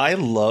 I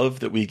love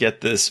that we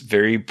get this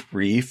very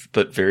brief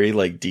but very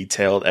like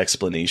detailed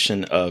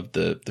explanation of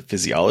the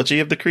physiology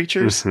of the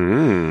creatures.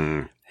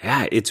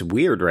 Yeah, it's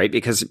weird, right?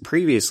 Because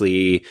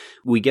previously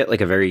we get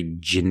like a very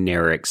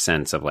generic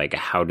sense of like,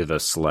 how do the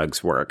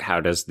slugs work?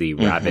 How does the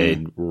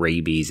rabid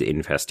rabies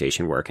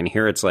infestation work? And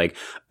here it's like,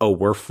 oh,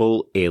 we're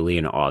full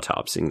alien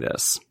autopsying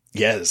this.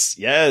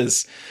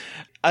 Yes.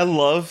 I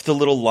love the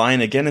little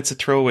line. Again, it's a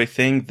throwaway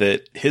thing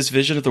that his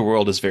vision of the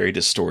world is very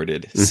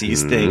distorted,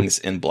 sees things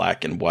in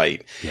black and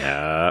white.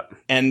 Yeah.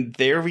 And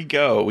there we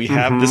go. We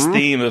have this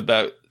theme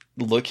about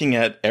looking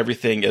at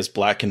everything as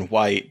black and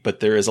white, but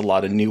there is a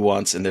lot of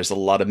nuance and there's a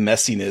lot of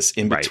messiness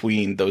in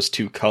between those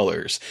two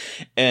colors.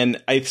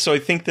 And I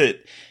think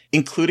that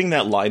including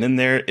that line in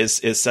there is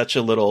such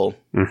a little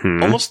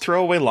almost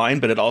throwaway line,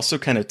 but it also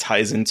kind of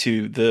ties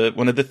into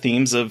one of the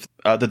themes of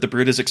that the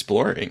Brood is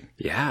exploring.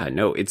 Yeah,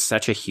 no, it's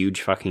such a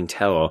huge fucking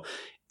tell.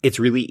 It's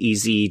really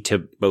easy to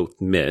both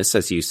miss,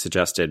 as you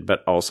suggested,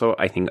 but also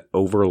I think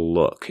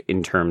overlook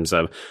in terms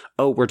of,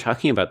 oh, we're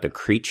talking about the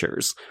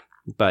creatures.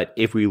 But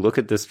if we look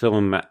at this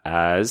film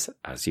as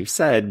you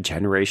said,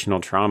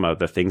 generational trauma,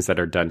 the things that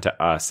are done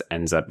to us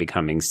ends up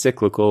becoming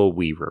cyclical.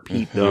 We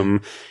repeat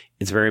them.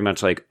 It's very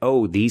much like,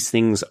 oh, these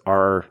things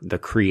are the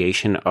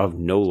creation of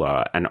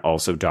Nola and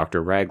also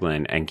Dr.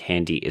 Raglan, and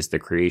Candy is the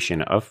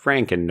creation of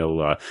Frank and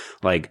Nola.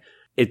 Like,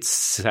 it's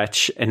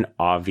such an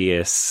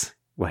obvious,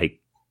 like,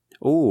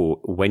 oh,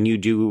 when you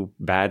do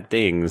bad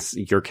things,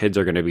 your kids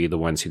are going to be the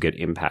ones who get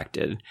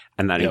impacted.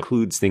 And that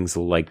includes things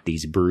like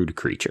these brood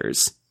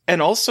creatures.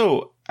 And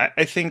also,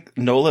 I think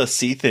Nola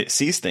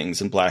sees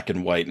things in black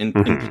and white. In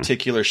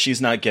particular,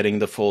 she's not getting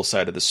the full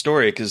side of the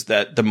story, because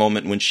that the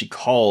moment when she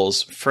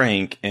calls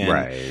Frank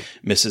and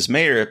Mrs.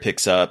 Mayer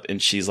picks up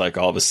and she's like,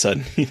 all of a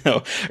sudden,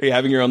 are you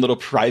having your own little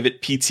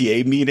private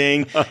PTA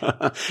meeting?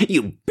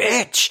 You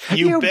bitch!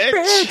 You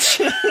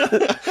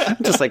bitch!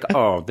 I'm just like,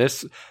 oh,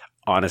 this...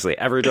 Honestly,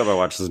 every time I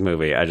watch this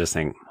movie, I just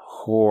think,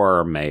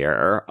 poor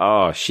Mayor.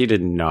 Oh, she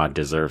did not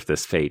deserve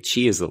this fate.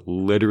 She is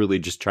literally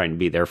just trying to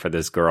be there for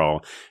this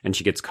girl, and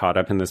she gets caught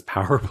up in this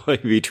power play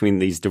between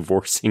these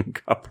divorcing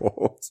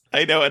couples.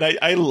 I know, and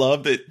I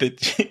love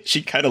that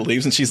she kind of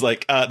leaves, and she's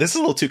like, this is a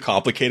little too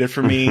complicated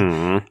for me.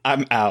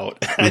 I'm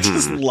out.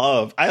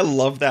 I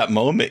love that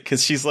moment,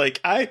 because she's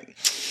like,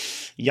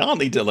 y'all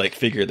need to, like,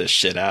 figure this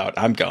shit out.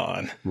 I'm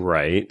gone.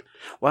 Right.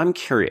 Well, I'm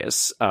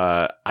curious.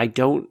 I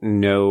don't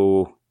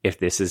know if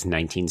this is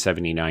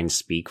 1979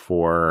 speak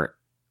for,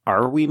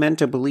 are we meant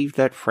to believe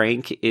that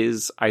Frank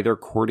is either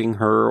courting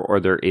her,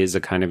 or there is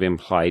a kind of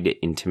implied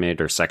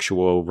intimate or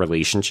sexual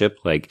relationship?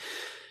 Like,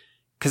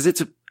 because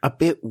it's a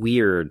bit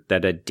weird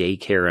that a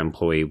daycare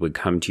employee would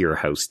come to your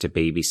house to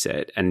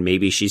babysit, and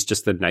maybe she's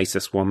just the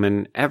nicest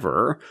woman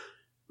ever.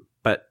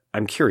 But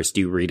I'm curious,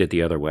 do you read it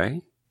the other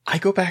way? I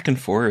go back and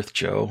forth,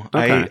 Joe.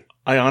 Okay.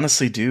 I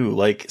honestly do.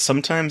 Like,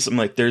 sometimes I'm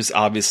like, there's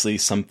obviously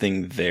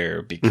something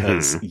there,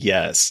 because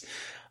yes,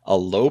 a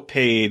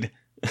low-paid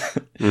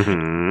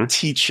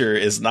teacher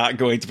is not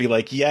going to be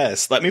like,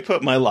 yes, let me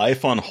put my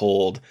life on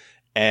hold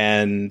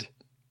and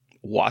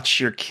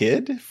watch your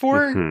kid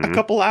for a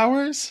couple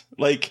hours.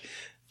 Like,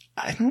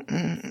 I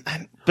don't.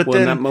 But well,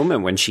 then in that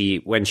moment when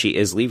she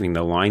is leaving,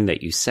 the line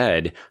that you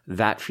said,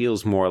 that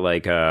feels more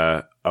like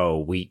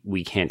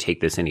we can't take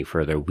this any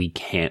further. We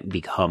can't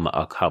become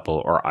a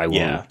couple, or I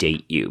won't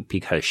date you,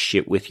 because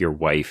shit with your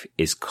wife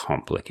is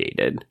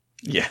complicated.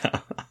 Yeah.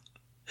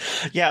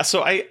 Yeah,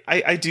 so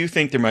I do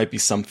think there might be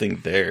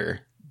something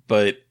there,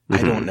 but I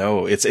don't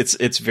know.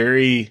 It's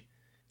very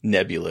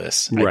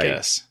nebulous, I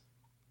guess.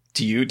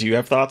 Do you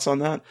have thoughts on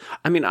that?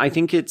 I mean, I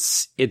think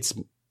it's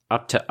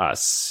up to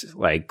us.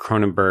 Like,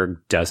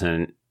 Cronenberg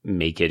doesn't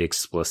make it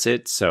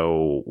explicit,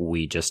 so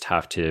we just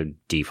have to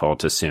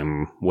default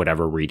assume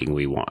whatever reading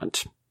we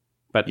want.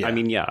 But I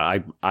mean,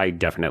 I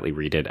definitely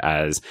read it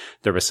as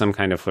there was some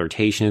kind of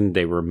flirtation.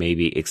 They were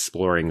maybe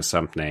exploring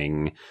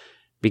something,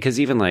 because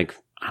even like,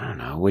 I don't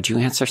know, would you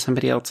answer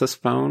somebody else's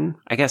phone?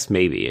 I guess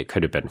maybe it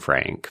could have been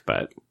Frank,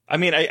 but I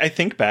mean, I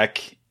think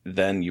back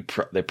then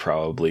they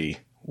probably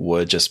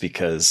would, just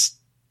because,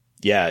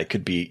 it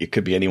could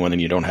be anyone, and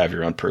you don't have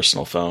your own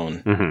personal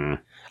phone.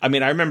 I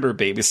mean, I remember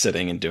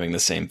babysitting and doing the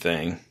same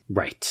thing.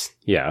 Right.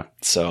 Yeah.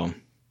 So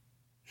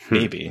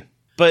maybe.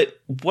 But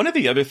one of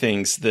the other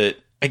things that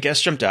I guess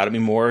jumped out at me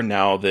more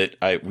now that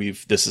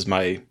this is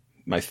my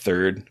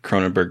third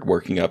Cronenberg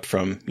working up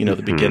from, the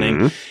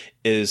beginning,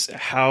 is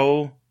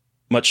how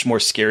much more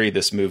scary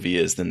this movie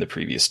is than the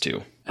previous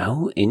two.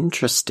 Oh,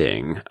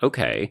 interesting.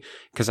 Okay.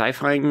 Because I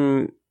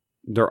find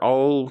they're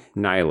all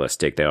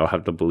nihilistic. They all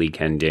have the bleak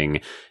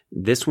ending.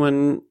 This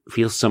one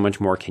feels so much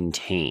more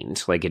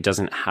contained. Like, it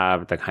doesn't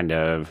have the kind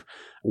of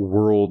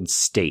world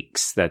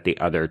stakes that the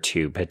other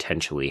two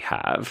potentially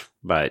have.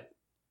 But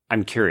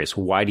I'm curious,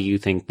 why do you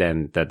think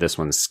then that this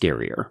one's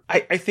scarier?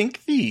 I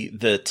think the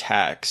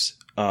attacks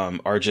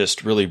are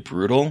just really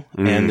brutal.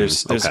 And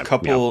there's a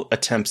couple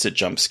attempts at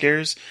jump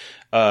scares.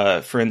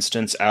 For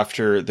instance,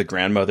 after the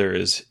grandmother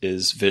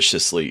is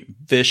viciously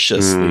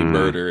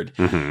murdered,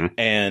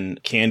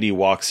 and Candy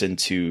walks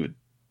into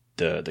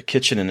the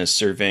kitchen and is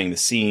surveying the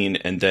scene,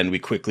 and then we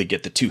quickly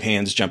get the two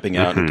hands jumping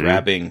out and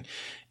grabbing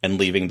and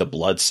leaving the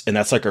blood. And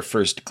that's like our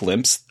first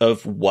glimpse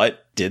of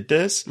what did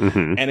this.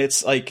 And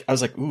it's like, I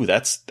was like, ooh,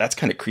 that's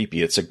kind of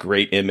creepy. It's a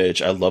great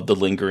image. I love the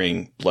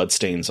lingering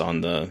bloodstains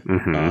on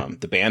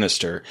the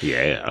banister.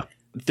 Yeah.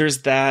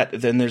 There's that.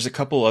 Then there's a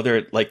couple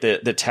other, like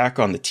the attack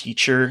on the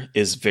teacher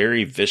is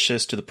very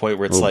vicious to the point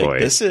where it's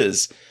this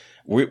is,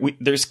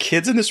 there's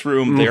kids in this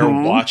room. They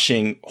are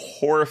watching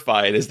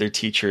horrified as their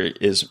teacher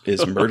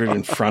is murdered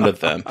in front of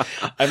them.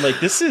 I'm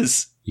like, this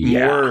is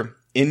more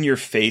in your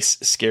face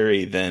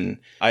scary than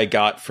I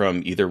got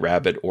from either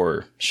Rabbit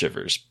or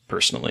Shivers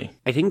personally.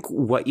 I think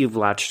what you've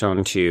latched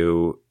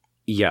onto,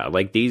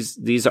 like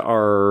these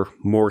are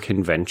more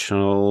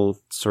conventional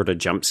sort of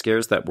jump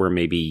scares that we're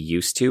maybe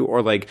used to,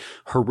 or like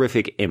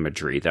horrific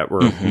imagery that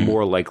we're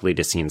more likely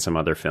to see in some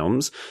other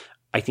films.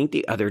 I think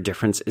the other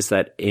difference is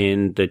that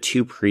in the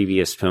two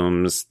previous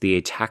films, the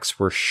attacks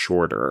were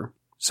shorter.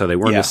 So they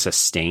weren't as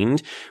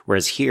sustained.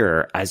 Whereas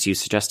here, as you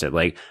suggested,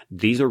 like,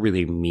 these are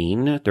really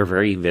mean. They're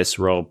very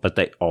visceral, but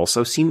they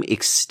also seem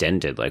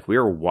extended. Like, we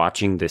are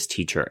watching this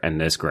teacher and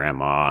this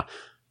grandma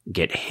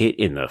get hit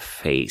in the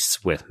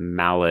face with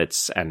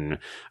mallets. And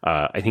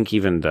I think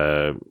even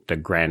the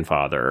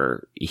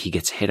grandfather, he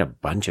gets hit a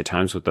bunch of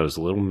times with those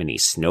little mini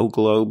snow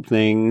globe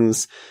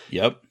things.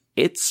 Yep.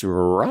 It's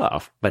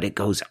rough, but it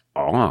goes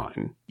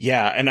on.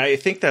 Yeah, and I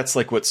think that's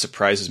like what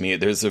surprises me.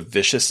 There's a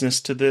viciousness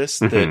to this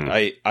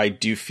that I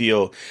do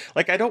feel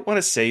like. I don't want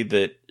to say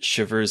that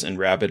Shivers and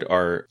Rabid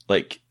are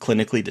like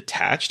clinically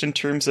detached in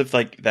terms of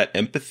like that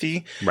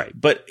empathy. Right.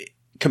 But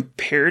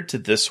compared to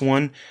this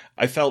one,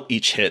 I felt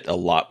each hit a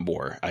lot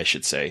more, I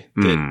should say,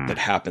 that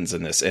happens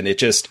in this. And it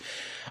just,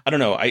 I don't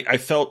know, I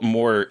felt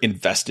more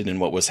invested in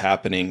what was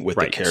happening with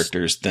the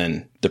characters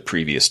than the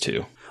previous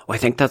two. Well, I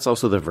think that's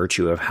also the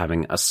virtue of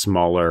having a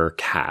smaller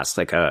cast,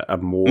 like a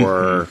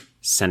more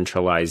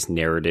centralized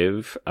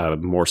narrative, a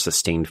more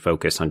sustained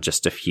focus on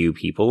just a few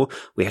people.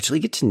 We actually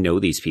get to know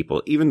these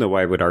people, even though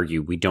I would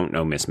argue we don't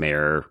know Miss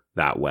Mayor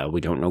that well. We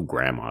don't know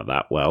Grandma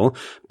that well,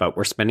 but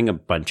we're spending a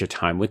bunch of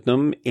time with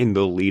them in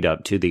the lead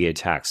up to the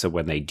attack. So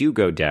when they do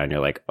go down, you're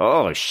like,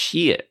 oh,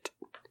 shit.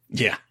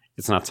 Yeah.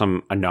 It's not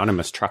some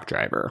anonymous truck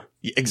driver.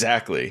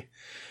 Exactly.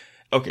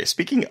 Okay,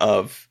 speaking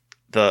of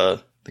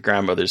the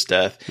grandmother's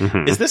death,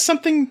 is this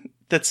something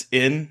that's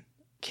in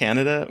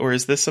Canada, or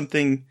is this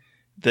something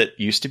that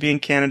used to be in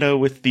Canada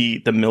with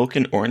the milk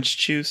and orange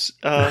juice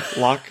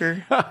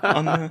locker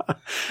on the,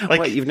 like,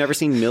 what, you've never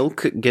seen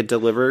milk get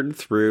delivered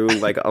through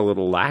like a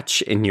little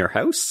latch in your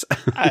house?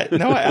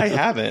 No, I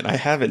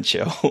haven't,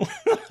 Joe.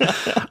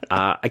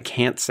 I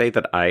can't say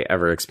that I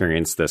ever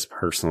experienced this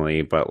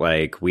personally, but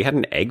like, we had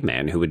an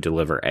eggman who would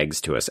deliver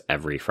eggs to us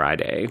every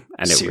Friday.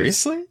 And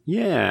Seriously?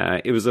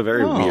 It was a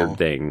very weird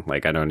thing.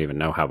 Like, I don't even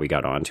know how we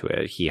got onto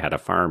it. He had a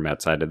farm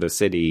outside of the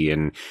city,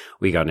 and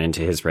we got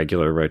into his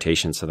regular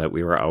rotation so that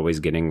we were always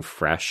getting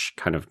fresh,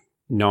 kind of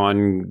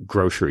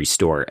non-grocery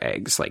store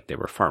eggs. Like, they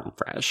were farm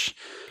fresh.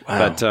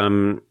 Wow.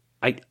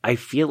 But I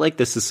feel like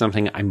this is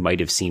something I might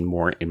have seen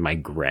more in my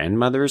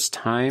grandmother's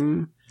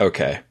time.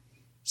 Okay.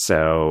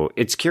 So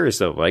it's curious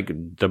though, like,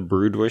 The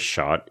Brood was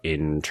shot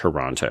in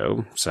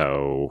Toronto.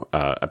 So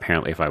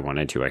apparently if I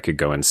wanted to, I could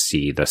go and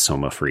see the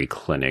Soma Free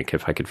Clinic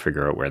if I could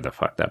figure out where the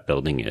fuck that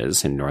building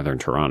is in northern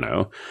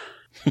Toronto.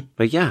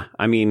 But yeah,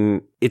 I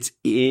mean, it's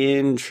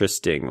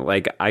interesting.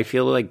 Like, I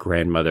feel like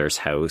grandmother's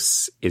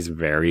house is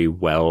very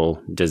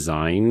well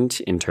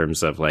designed in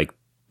terms of like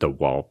the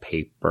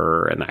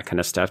wallpaper and that kind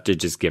of stuff to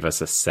just give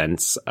us a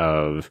sense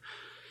of,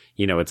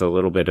 you know, it's a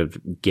little bit of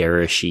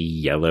garishy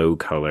yellow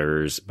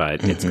colors,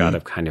 but it's got a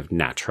kind of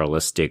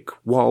naturalistic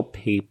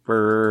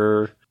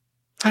wallpaper.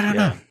 I don't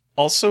know.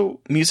 Also,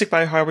 music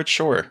by Howard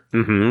Shore.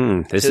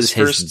 This his is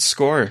first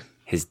score.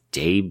 His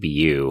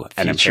debut.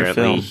 And Feature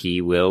apparently film.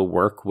 he will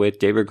work with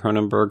David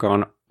Cronenberg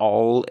on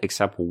all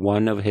except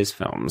one of his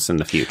films in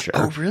the future.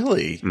 Oh,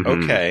 really?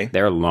 Okay.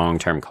 They're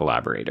long-term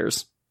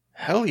collaborators.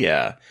 Hell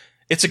yeah.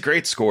 It's a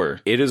great score.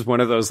 It is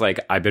one of those,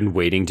 like, I've been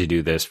waiting to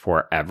do this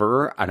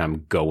forever, and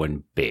I'm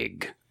going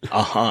big.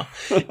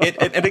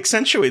 It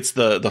accentuates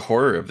the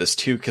horror of this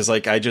too, because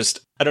like I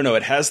don't know,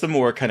 it has the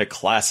more kind of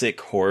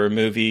classic horror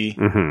movie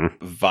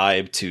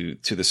vibe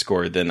to the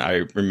score than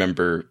I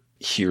remember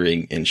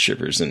hearing in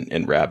Shivers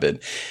and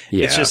Rabid.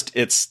 Yeah. It's just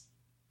it's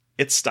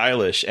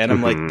stylish, and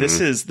I'm like,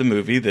 this is the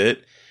movie that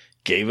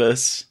gave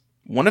us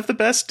one of the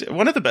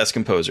best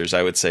composers,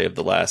 I would say, of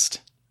the last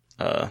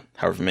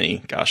however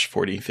many,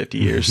 40, 50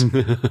 years.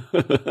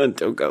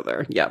 Don't go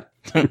there. Yeah.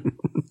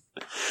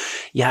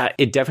 Yeah,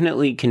 it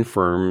definitely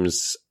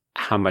confirms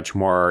how much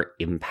more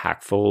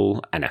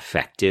impactful and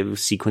effective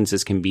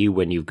sequences can be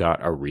when you've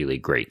got a really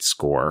great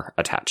score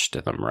attached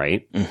to them,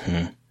 right?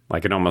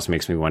 Like, it almost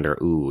makes me wonder,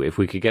 if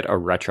we could get a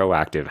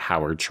retroactive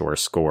Howard Shore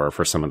score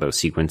for some of those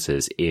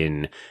sequences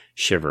in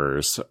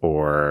Shivers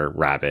or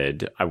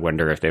Rabid, I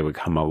wonder if they would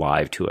come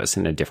alive to us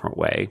in a different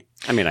way.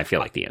 I mean, I feel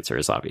like the answer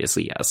is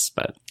obviously yes,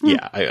 but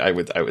yeah, I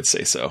would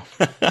say so.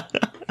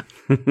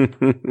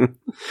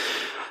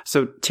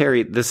 So,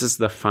 Terry, this is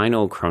the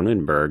final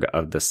Cronenberg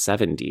of the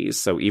 70s.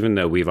 So even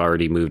though we've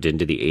already moved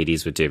into the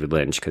 80s with David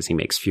Lynch because he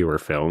makes fewer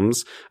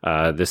films,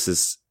 this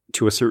is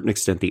to a certain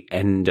extent the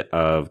end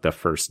of the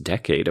first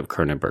decade of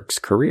Cronenberg's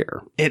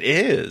career. It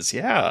is,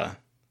 yeah.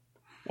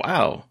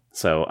 Wow.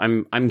 So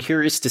I'm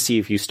curious to see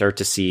if you start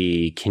to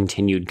see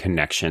continued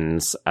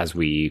connections as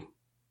we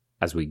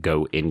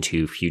go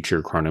into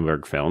future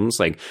Cronenberg films.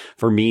 Like,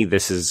 for me,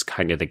 this is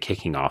kind of the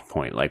kicking off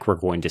point. Like, we're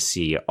going to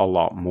see a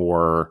lot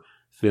more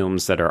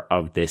films that are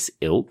of this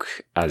ilk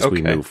as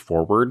we move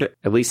forward,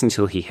 at least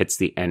until he hits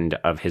the end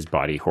of his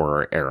body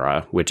horror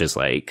era, which is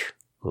like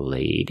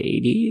late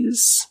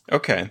 80s.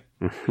 Okay.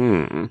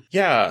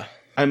 Yeah.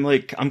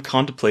 I'm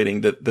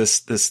contemplating that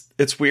this,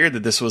 it's weird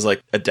that this was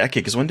like a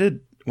decade, because when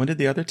did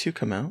the other two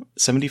come out?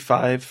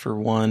 75 for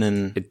one,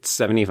 and it's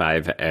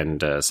 75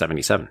 and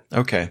 77.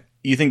 Okay.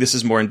 you think this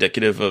is more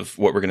indicative of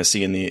what we're going to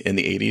see in the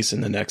 80s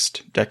in the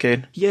next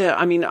decade? Yeah,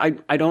 I mean,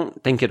 I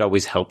don't think it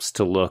always helps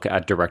to look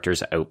at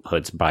directors'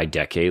 outputs by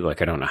decade.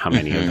 Like, I don't know how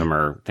many of them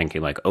are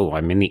thinking like, oh,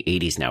 I'm in the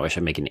 80s now, I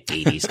should make an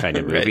 80s kind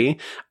of movie.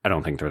 Right. I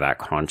don't think they're that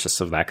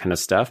conscious of that kind of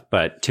stuff.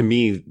 But to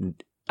me,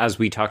 as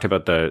we talked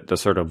about the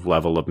sort of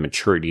level of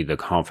maturity, the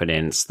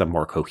confidence, the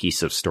more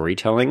cohesive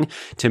storytelling,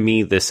 to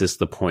me, this is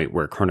the point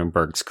where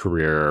Cronenberg's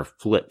career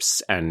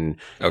flips and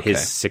his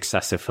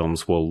successive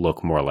films will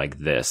look more like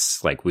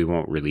this. Like, we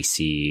won't really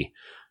see,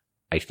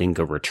 I think,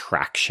 a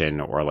retraction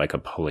or like a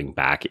pulling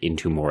back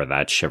into more of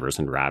that Shivers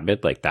and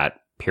Rabid. Like, that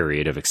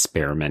period of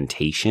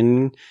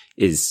experimentation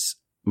is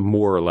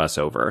more or less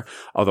over.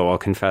 Although I'll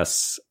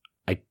confess,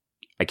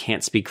 I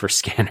can't speak for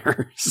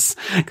Scanners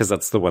because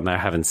that's the one that I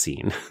haven't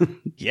seen.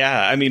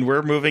 Yeah, I mean,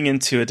 we're moving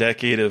into a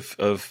decade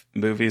of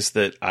movies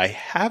that I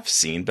have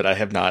seen, but I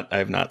have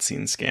not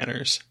seen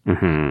Scanners.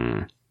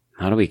 Mm-hmm.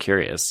 That'll be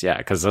curious. Yeah,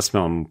 because this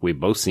film we've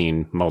both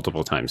seen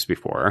multiple times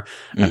before,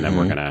 and then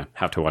we're going to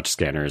have to watch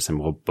Scanners, and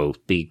we'll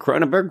both be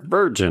Cronenberg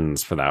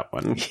virgins for that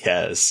one.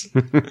 Yes.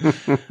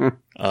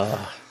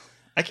 I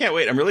can't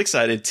wait. I'm really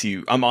excited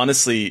I'm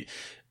honestly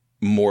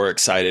more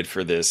excited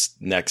for this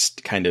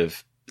next kind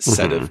of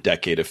set of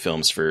decade of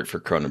films for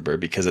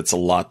Cronenberg, because it's a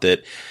lot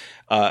that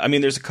I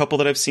mean, there's a couple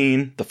that I've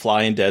seen, The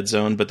Fly and Dead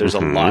Zone, but there's a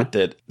lot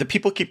that the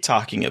people keep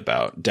talking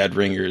about. Dead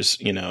Ringers,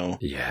 you know.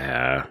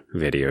 Yeah.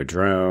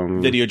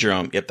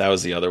 Videodrome. Yep, that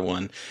was the other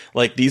one.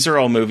 Like, these are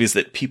all movies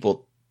that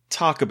people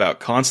talk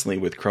about constantly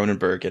with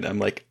Cronenberg, and I'm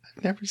like,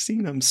 I've never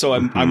seen them. So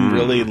I'm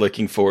really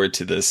looking forward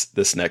to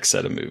this next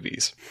set of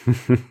movies.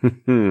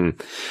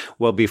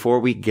 Well, before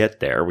we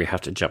get there, we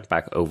have to jump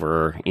back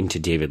over into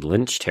David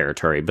Lynch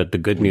territory. But the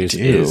good news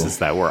is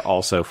that we're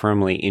also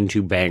firmly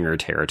into banger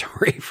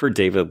territory for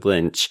David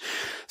Lynch.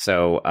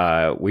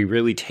 So we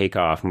really take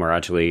off. And we're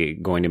actually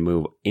going to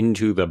move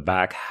into the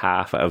back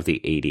half of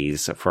the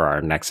 80s for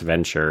our next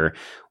venture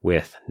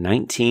with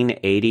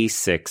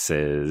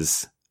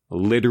 1986's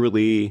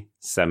literally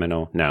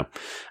seminal. No.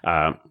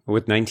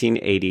 With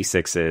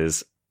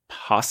 1986's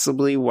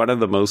possibly one of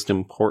the most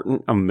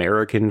important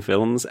American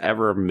films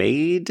ever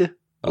made,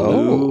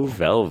 Blue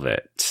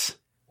Velvet.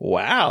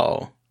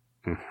 Wow.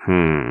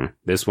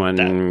 This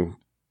one,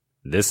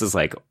 this is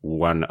like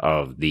one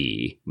of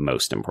the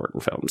most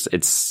important films.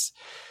 It's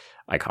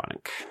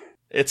iconic.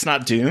 It's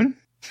not Dune?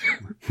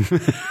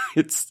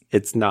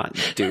 It's not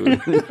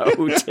Dune.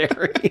 No,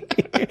 Terry.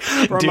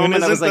 For a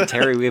moment, I was like,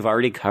 Terry, we've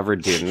already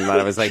covered Dune. And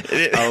I was like,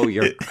 oh,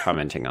 you're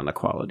commenting on the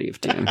quality of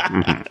Dune.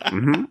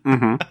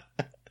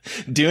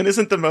 Dune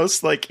isn't the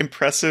most like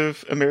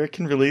impressive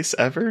American release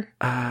ever?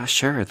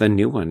 Sure. The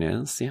new one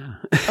is, yeah.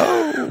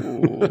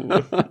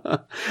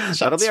 Oh.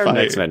 That'll be our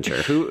next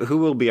venture. Who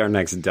will be our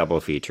next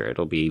double feature?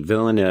 It'll be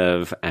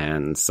Villeneuve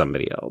and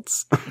somebody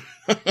else.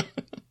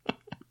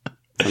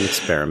 An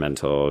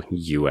experimental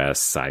U.S.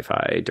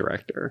 sci-fi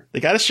director. They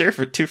got to share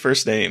for 2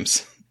 first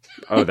names.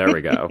 Oh, there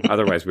we go.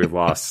 Otherwise, we've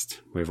lost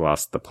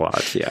the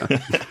plot. Yeah.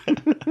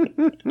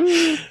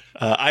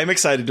 I'm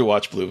excited to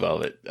watch Blue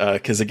Velvet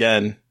because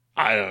again,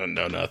 I don't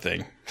know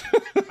nothing.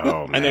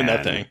 Oh man, I know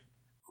nothing.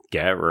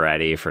 Get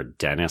ready for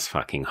Dennis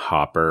fucking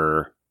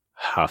Hopper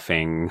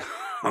huffing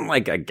on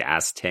like a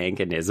gas tank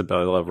and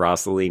Isabella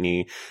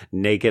Rossellini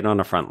naked on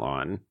a front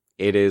lawn.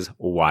 It is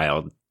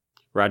wild.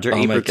 Roger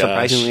Ebert,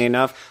 surprisingly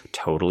enough,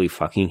 totally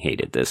fucking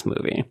hated this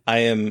movie. I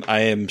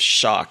am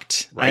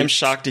shocked. Right? I am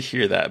shocked to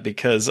hear that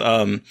because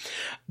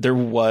there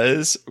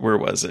was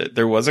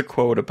a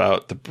quote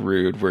about The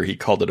Brood where he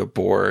called it a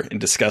bore and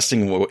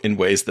disgusting in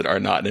ways that are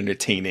not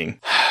entertaining.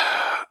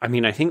 I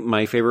mean, I think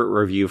my favorite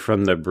review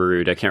from The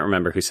Brood, I can't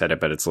remember who said it,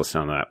 but it's listed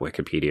on that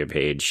Wikipedia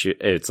page.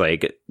 It's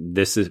like,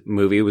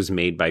 movie was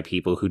made by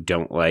people who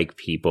don't like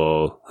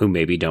people who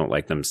maybe don't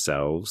like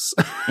themselves.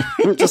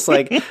 I'm just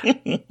like,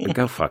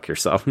 go fuck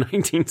yourself,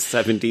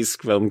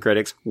 1970s film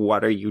critics.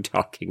 What are you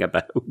talking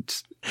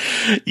about?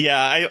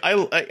 Yeah,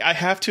 I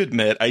have to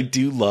admit, I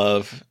do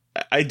love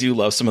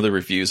some of the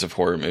reviews of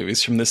horror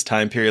movies from this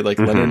time period, like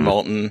Leonard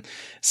Maltin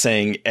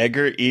saying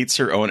Edgar eats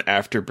her own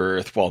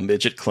afterbirth while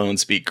midget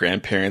clones beat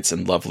grandparents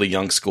and lovely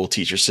young school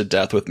teachers to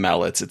death with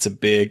mallets. It's a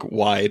big,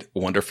 wide,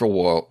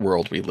 wonderful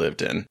world we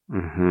lived in.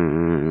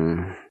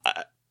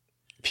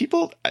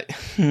 People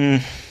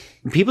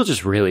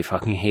just really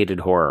fucking hated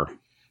horror.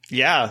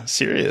 Yeah,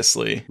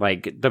 seriously.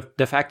 Like,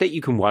 the fact that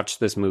you can watch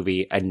this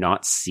movie and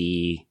not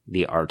see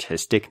the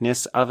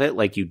artisticness of it,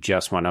 like you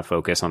just want to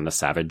focus on the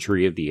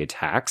savagery of the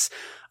attacks,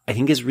 I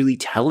think is really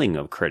telling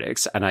of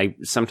critics. And I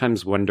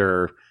sometimes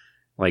wonder,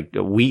 like,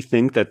 we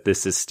think that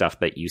this is stuff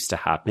that used to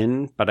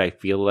happen, but I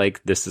feel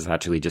like this is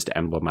actually just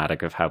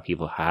emblematic of how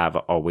people have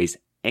always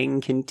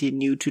and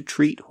continue to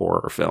treat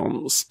horror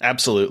films.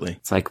 Absolutely.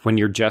 It's like when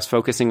you're just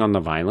focusing on the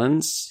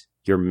violence,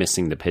 you're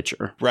missing the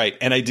picture. Right.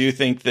 And I do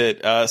think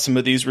that some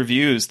of these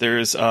reviews,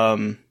 there's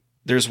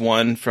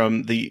one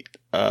from the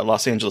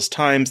Los Angeles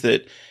Times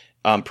that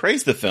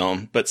praised the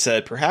film, but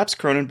said perhaps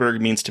Cronenberg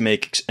means to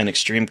make an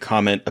extreme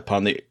comment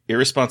upon the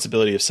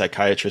irresponsibility of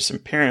psychiatrists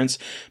and parents,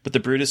 but The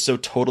Brood is so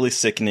totally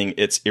sickening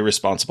it's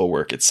irresponsible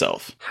work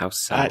itself. How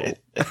so?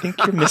 I think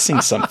you're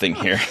missing something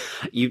here.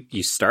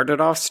 You started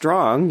off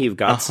strong. You've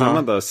got some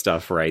of those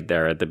stuff right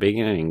there at the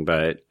beginning,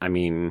 but I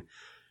mean,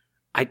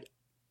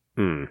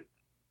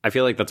 I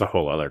feel like that's a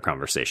whole other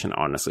conversation,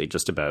 honestly,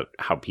 just about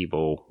how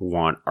people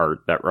want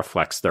art that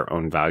reflects their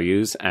own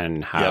values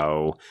and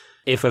how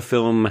if a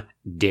film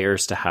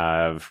dares to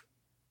have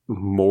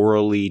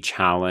morally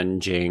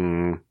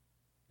challenging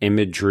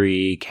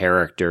imagery,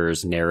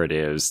 characters,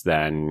 narratives,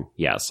 then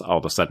yes, all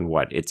of a sudden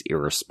it's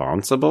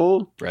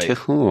irresponsible? Right. To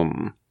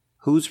whom?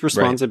 Whose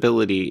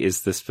responsibility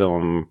is this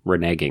film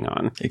reneging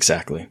on?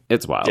 Exactly.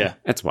 It's wild. Yeah.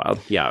 It's wild.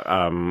 Yeah.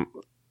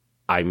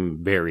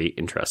 I'm very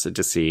interested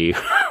to see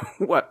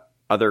what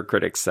other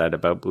critics said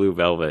about Blue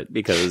Velvet,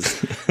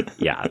 because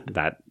yeah,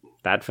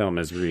 that film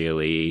has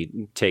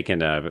really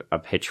taken a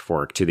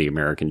pitchfork to the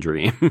American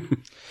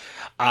dream.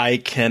 I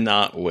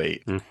cannot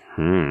wait.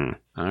 Mm-hmm.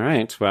 All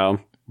right. Well,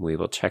 we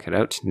will check it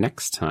out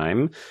next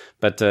time.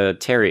 But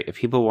Terry, if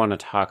people want to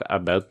talk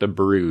about The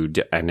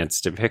Brood and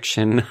its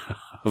depiction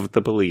of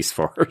the police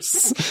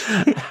force,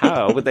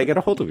 how would they get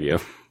a hold of you?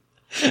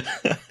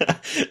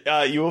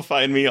 You will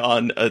find me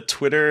on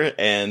Twitter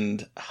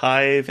and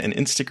Hive and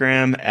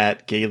Instagram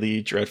at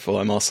Gaily Dreadful.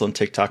 I'm also on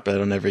TikTok, but I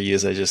don't ever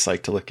use it. I just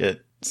like to look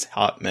at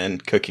hot men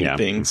cooking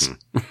things.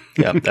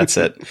 Mm-hmm. Yep, that's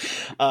it.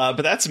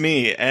 But that's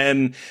me.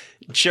 And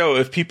Joe,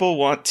 if people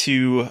want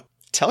to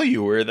tell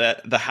you where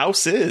the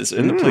house is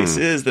and the place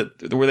is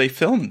where they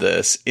filmed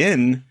this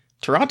in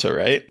Toronto,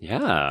 right?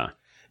 Yeah.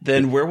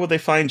 Then where will they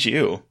find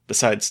you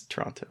besides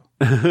Toronto?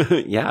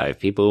 Yeah, if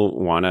people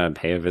want to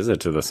pay a visit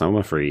to the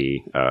Soma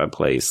Free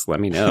place, let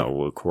me know.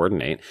 We'll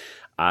coordinate.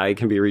 I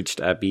can be reached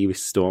at B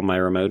Stole My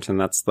Remote, and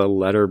that's the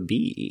letter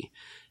B.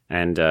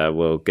 And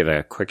we'll give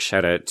a quick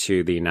shout out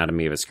to the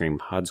Anatomy of a Scream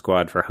Pod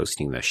Squad for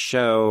hosting the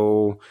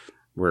show.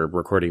 We're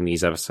recording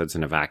these episodes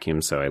in a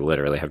vacuum, so I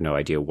literally have no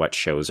idea what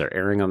shows are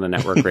airing on the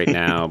network right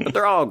now, but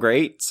they're all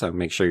great, so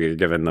make sure you're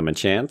giving them a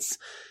chance.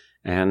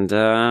 And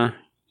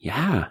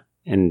yeah,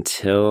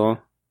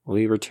 until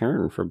we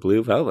return for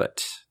Blue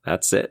Velvet,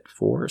 that's it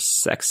for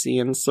Sexy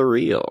and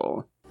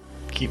Surreal.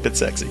 Keep it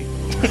sexy. The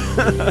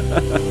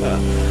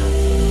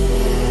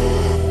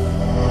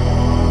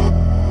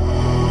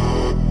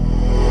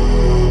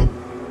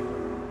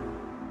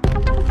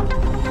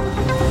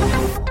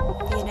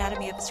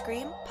Anatomy of a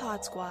Scream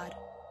Pod Squad.